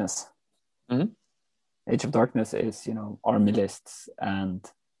of Darkness. Mm-hmm. Age of Darkness is, army lists and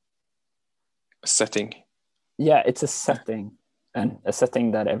a setting. Yeah, it's a setting, and a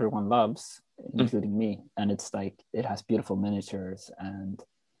setting that everyone loves, including me. And it's like, it has beautiful miniatures, and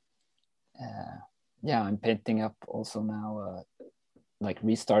I'm painting up also now,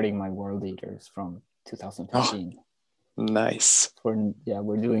 restarting my World Eaters from 2015. Oh, nice.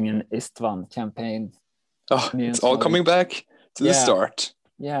 We're doing an Istvan campaign. Oh, it's all coming back to the start.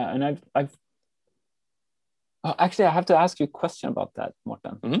 Yeah, and I've actually, I have to ask you a question about that,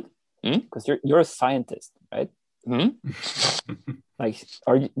 Morten. Because you're a scientist, right? Like,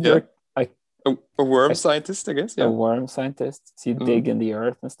 are you? You're like a worm scientist, I guess. Yeah, a worm scientist. So you dig in the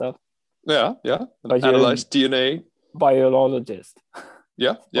earth and stuff. Yeah. But analyze DNA. Biologist.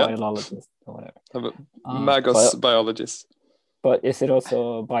 Yeah. Biologist or whatever. I'm a Magos biologist. But is it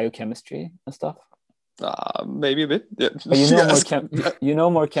also biochemistry and stuff? Maybe a bit. Yeah. But you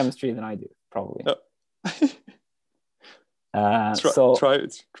know more chemistry than I do, probably.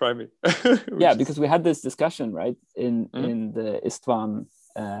 Try me. Yeah, because we had this discussion, right, in the Istvan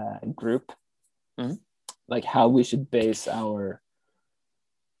group, like how we should base our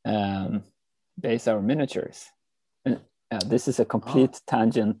miniatures. And this is a complete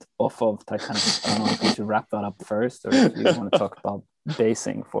tangent off of Titanic. I don't know if we should wrap that up first, or if you want to talk about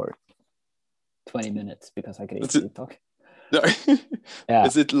basing for 20 minutes, because I could easily talk. Yeah.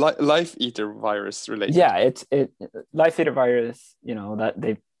 Is it Life Eater virus related? Yeah, it's Life Eater virus. That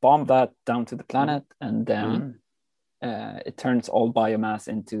they bombed that down to the planet, and then it turns all biomass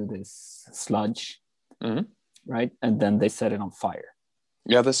into this sludge, right? And then they set it on fire.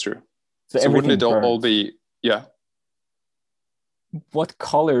 Yeah, that's true. So wouldn't it all be? Yeah. What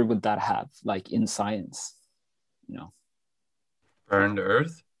color would that have, like in science? Burned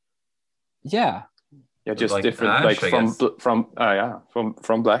earth. Yeah. Yeah, just like different, ash, like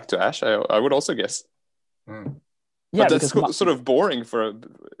from black to ash. I would also guess. Yeah, but that's sort of boring for.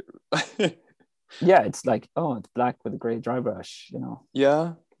 Yeah, it's like, it's black with a gray dry brush,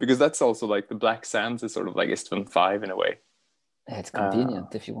 Yeah, because that's also like the Black Sands is sort of like Istvan 5 in a way. It's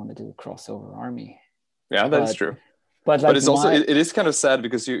convenient if you want to do a crossover army. Yeah, that's true. But it's also it is kind of sad,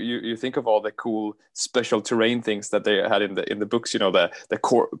 because you think of all the cool special terrain things that they had in the books, the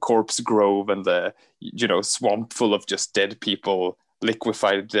corpse grove and the swamp full of just dead people,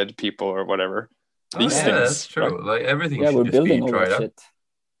 liquefied dead people or whatever. These things, that's true. Right? Like everything we're should building just be all dried that up.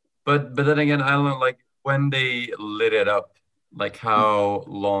 But then again, I don't know, like when they lit it up, like how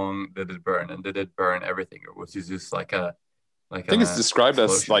long did it burn, and did it burn everything, or was it just like a I think it's described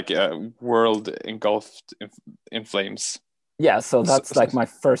as like a world engulfed in flames. Yeah, so that's like my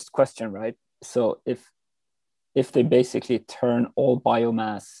first question, right? So if they basically turn all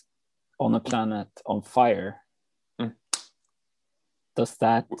biomass on a planet on fire, does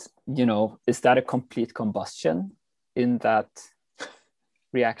that, is that a complete combustion in that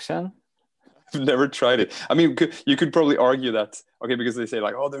reaction? I've never tried it. I mean, you could probably argue that, okay, because they say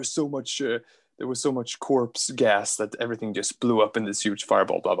like, oh, there was so much corpse gas that everything just blew up in this huge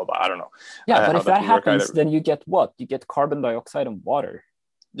fireball, blah, blah, blah. I don't know. Yeah, but if that happens, then you get what? You get carbon dioxide and water.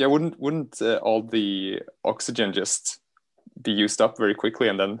 Yeah, wouldn't all the oxygen just be used up very quickly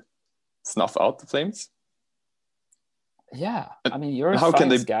and then snuff out the flames? Yeah, I mean, you're a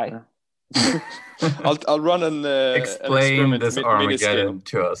science guy. I'll run an explain this Armageddon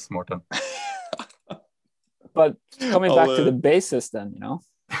to us, Morten. But coming back to the basis, then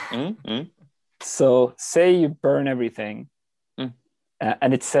So say you burn everything,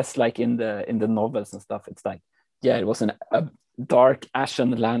 and it says like in the novels and stuff, it's like, yeah, it was a dark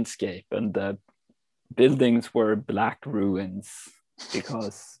ashen landscape, and the buildings were black ruins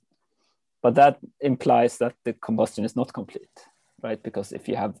but that implies that the combustion is not complete, right? Because if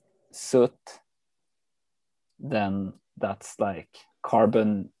you have soot, then that's like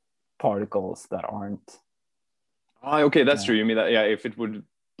carbon particles that aren't. Okay, that's true. You mean that? Yeah, if it would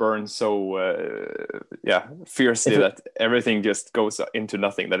burn so fiercely that everything just goes into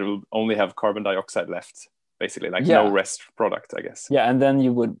nothing, that it will only have carbon dioxide left, basically, like no rest product, I guess. Yeah, and then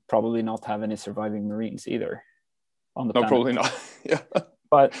you would probably not have any surviving Marines either on the planet. No, probably not. Yeah,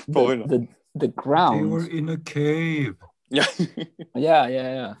 but the ground. They were in a cave. Yeah.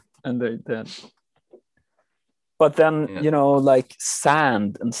 yeah, and but then like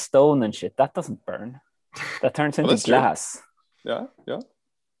sand and stone and shit, that doesn't burn. That turns into glass. True. Yeah.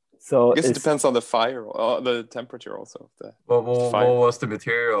 So I guess it depends on the fire, the temperature also. What was the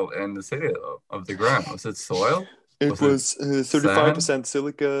material in the city of the ground? Was it soil? It was 35%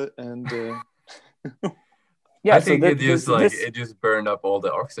 silica and. Yeah, I think it just burned up all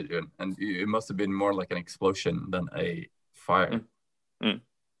the oxygen, and it must have been more like an explosion than a fire.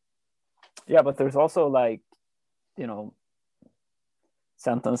 Yeah, but there's also like,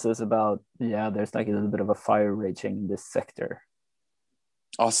 sentences about there's like a little bit of a fire raging in this sector.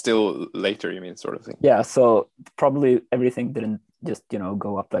 Oh, still later, you mean, sort of thing. Yeah, so probably everything didn't just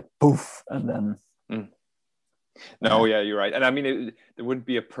go up like poof and then. No, yeah, you're right, and I mean there wouldn't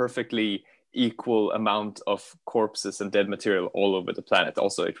be a perfectly equal amount of corpses and dead material all over the planet.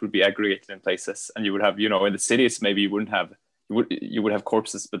 Also, it would be aggregated in places, and you would have, in the cities maybe you would have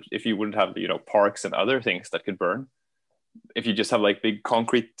corpses, but if you wouldn't have, parks and other things that could burn, if you just have like big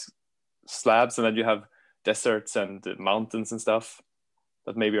concrete slabs, and then you have deserts and mountains and stuff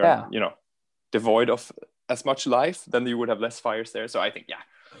that maybe are devoid of as much life, then you would have less fires there. So I think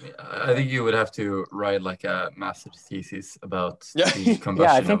I think you would have to write like a master's thesis about the combustion.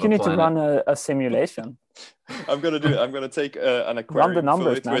 Yeah, I think you need to run a simulation. I'm gonna do it. I'm gonna take an aquarium. Run the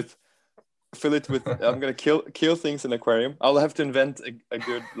numbers, fill it with. I'm gonna kill things in an aquarium. I'll have to invent a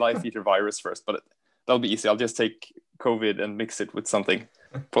good life eater virus first, but that'll be easy. I'll just take COVID and mix it with something.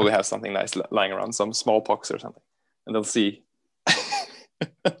 Probably have something nice lying around, some smallpox or something, and they'll see.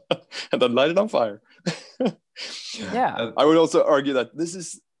 And then light it on fire. Yeah, I would also argue that this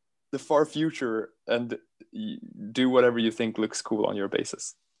is the far future, and do whatever you think looks cool on your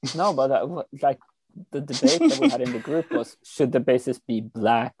basis. No, but like the debate that we had in the group was, should the basis be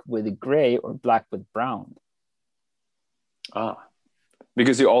black with gray or black with brown?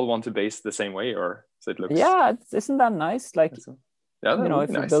 Because you all want to base the same way, or so it looks. Yeah, isn't that nice? Like, if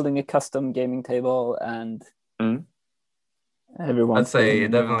you're building a custom gaming table and everyone. I'd say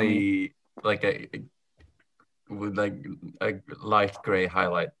definitely like with like a light gray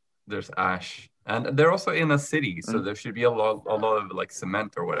highlight. There's ash, and they're also in a city, so there should be a lot of like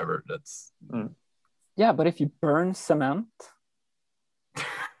cement or whatever. That's yeah, but if you burn cement,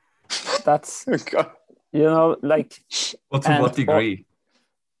 that's like what degree?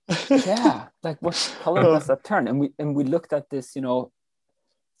 Yeah, like what color does that turn? And we looked at this, in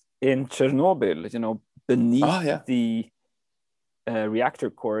Chernobyl, beneath the reactor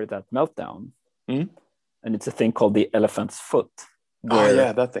core, that meltdown, and it's a thing called the elephant's foot.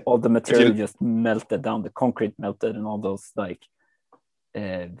 That thing. All the material just melted down, the concrete melted, and all those like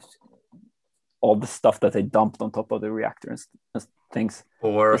all the stuff that they dumped on top of the reactors and things.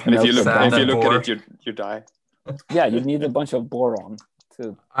 Or if you look at it, you die. Yeah, you need a bunch of boron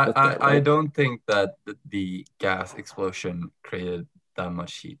to. I don't think that the gas explosion created that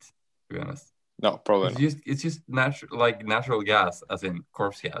much heat, to be honest. No, probably not. It's just natural gas, as in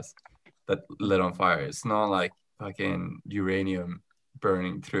corpse gas, that lit on fire. It's not like fucking uranium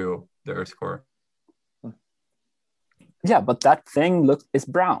burning through the Earth's core. Yeah, but that thing is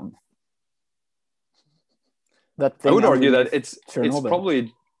brown. That thing, I would argue that it's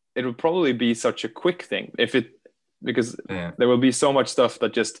probably it would probably be such a quick thing because Yeah. there will be so much stuff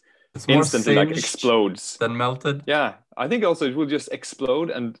that just It's more instantly like singed explodes. than melted. Yeah, I think also it will just explode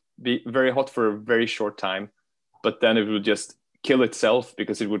and be very hot for a very short time, but then it will just kill itself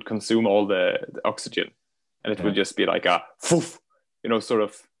because it would consume all the oxygen, and it would just be like a poof, sort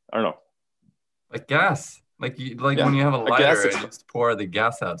of, I don't know. Like gas. Like when you have a lighter, gas you just pour the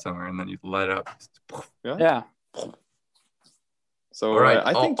gas out somewhere and then you light it up. Yeah. So all right,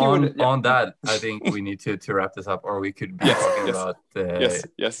 I think on that, I think we need to wrap this up, or we could be talking about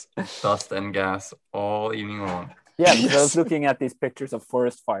yes, dust and gas all evening long. Yeah, because I was looking at these pictures of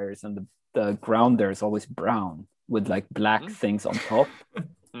forest fires, and the ground there is always brown with like black things on top,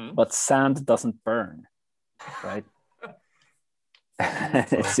 but sand doesn't burn, right?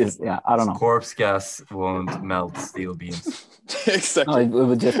 It's just, I don't know. Corpse gas won't melt steel beams. Exactly. No, it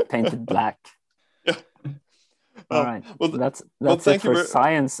would just paint it black. Yeah. All right. Well, that's thank it for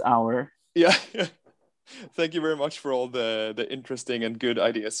Science Hour. Yeah. Thank you very much for all the interesting and good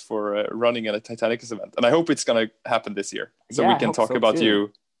ideas for running at a Titanicus event. And I hope it's going to happen this year. So we can talk about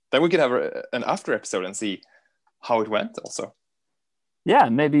you. Then we can have an after episode and see how it went also. Yeah,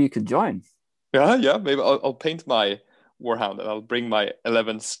 maybe you could join. Yeah. Maybe I'll paint my Warhound and I'll bring my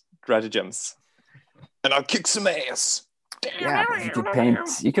 11 stratagems and I'll kick some ass. Yeah, you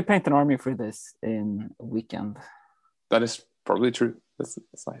could paint an army for this in a weekend. That is probably true. That's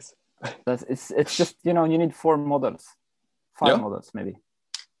nice. It's just, you need 4 models, 5 models maybe.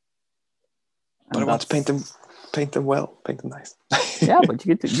 But I want to paint them well, paint them nice. Yeah, but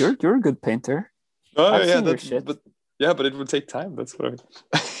you're a good painter. Oh, but it would take time. That's what I mean.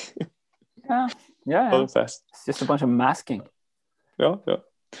 Yeah. Fast. It's just a bunch of masking. Yeah.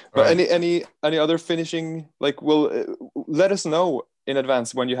 But any other finishing? Like, let us know in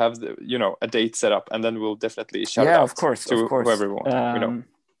advance when you have a date set up, and then we'll definitely shout it out of course. whoever we want.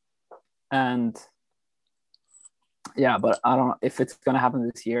 And but I don't know if it's gonna happen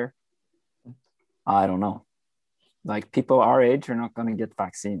this year. I don't know. Like, people our age are not gonna get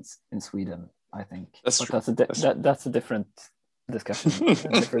vaccines in Sweden, I think. That's true. That's a different discussion. A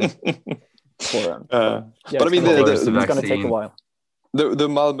different forum. But I mean, it's gonna take a while. The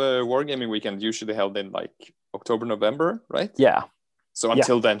Malmö Wargaming weekend usually held in like October, November, right? Yeah. So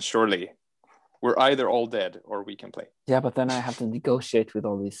until then, surely we're either all dead or we can play. Yeah, but then I have to negotiate with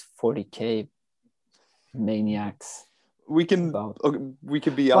all these 40K maniacs. We can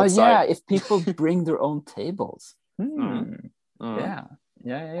be outside. Yeah, if people bring their own tables. Yeah.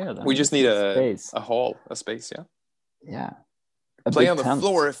 We just need a hall, a space. Yeah. Play on the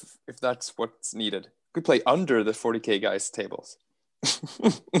floor if that's what's needed. We could play under the 40K guys' tables.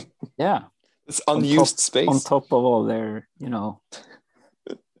 Yeah. It's unused space. On top of all their,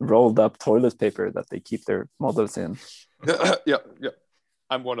 rolled up toilet paper that they keep their models in. Yeah.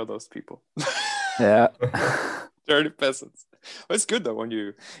 I'm one of those people. Yeah. Dirty peasants. Well, it's good though when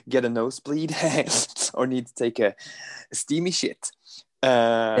you get a nosebleed or need to take a steamy shit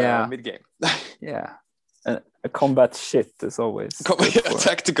mid-game. Yeah. A combat shit is always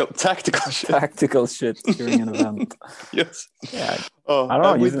tactical shit. Tactical shit during an event. Yes. Yeah. I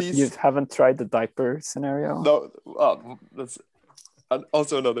don't know. You haven't tried the diaper scenario? No. That's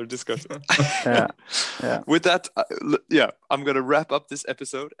also another discussion. Yeah. With that, I'm gonna wrap up this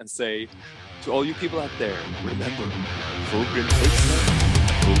episode and say to all you people out there, remember, Fulgrim takes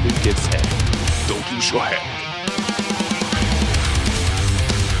head, Fulgrim gives head. Don't lose your head.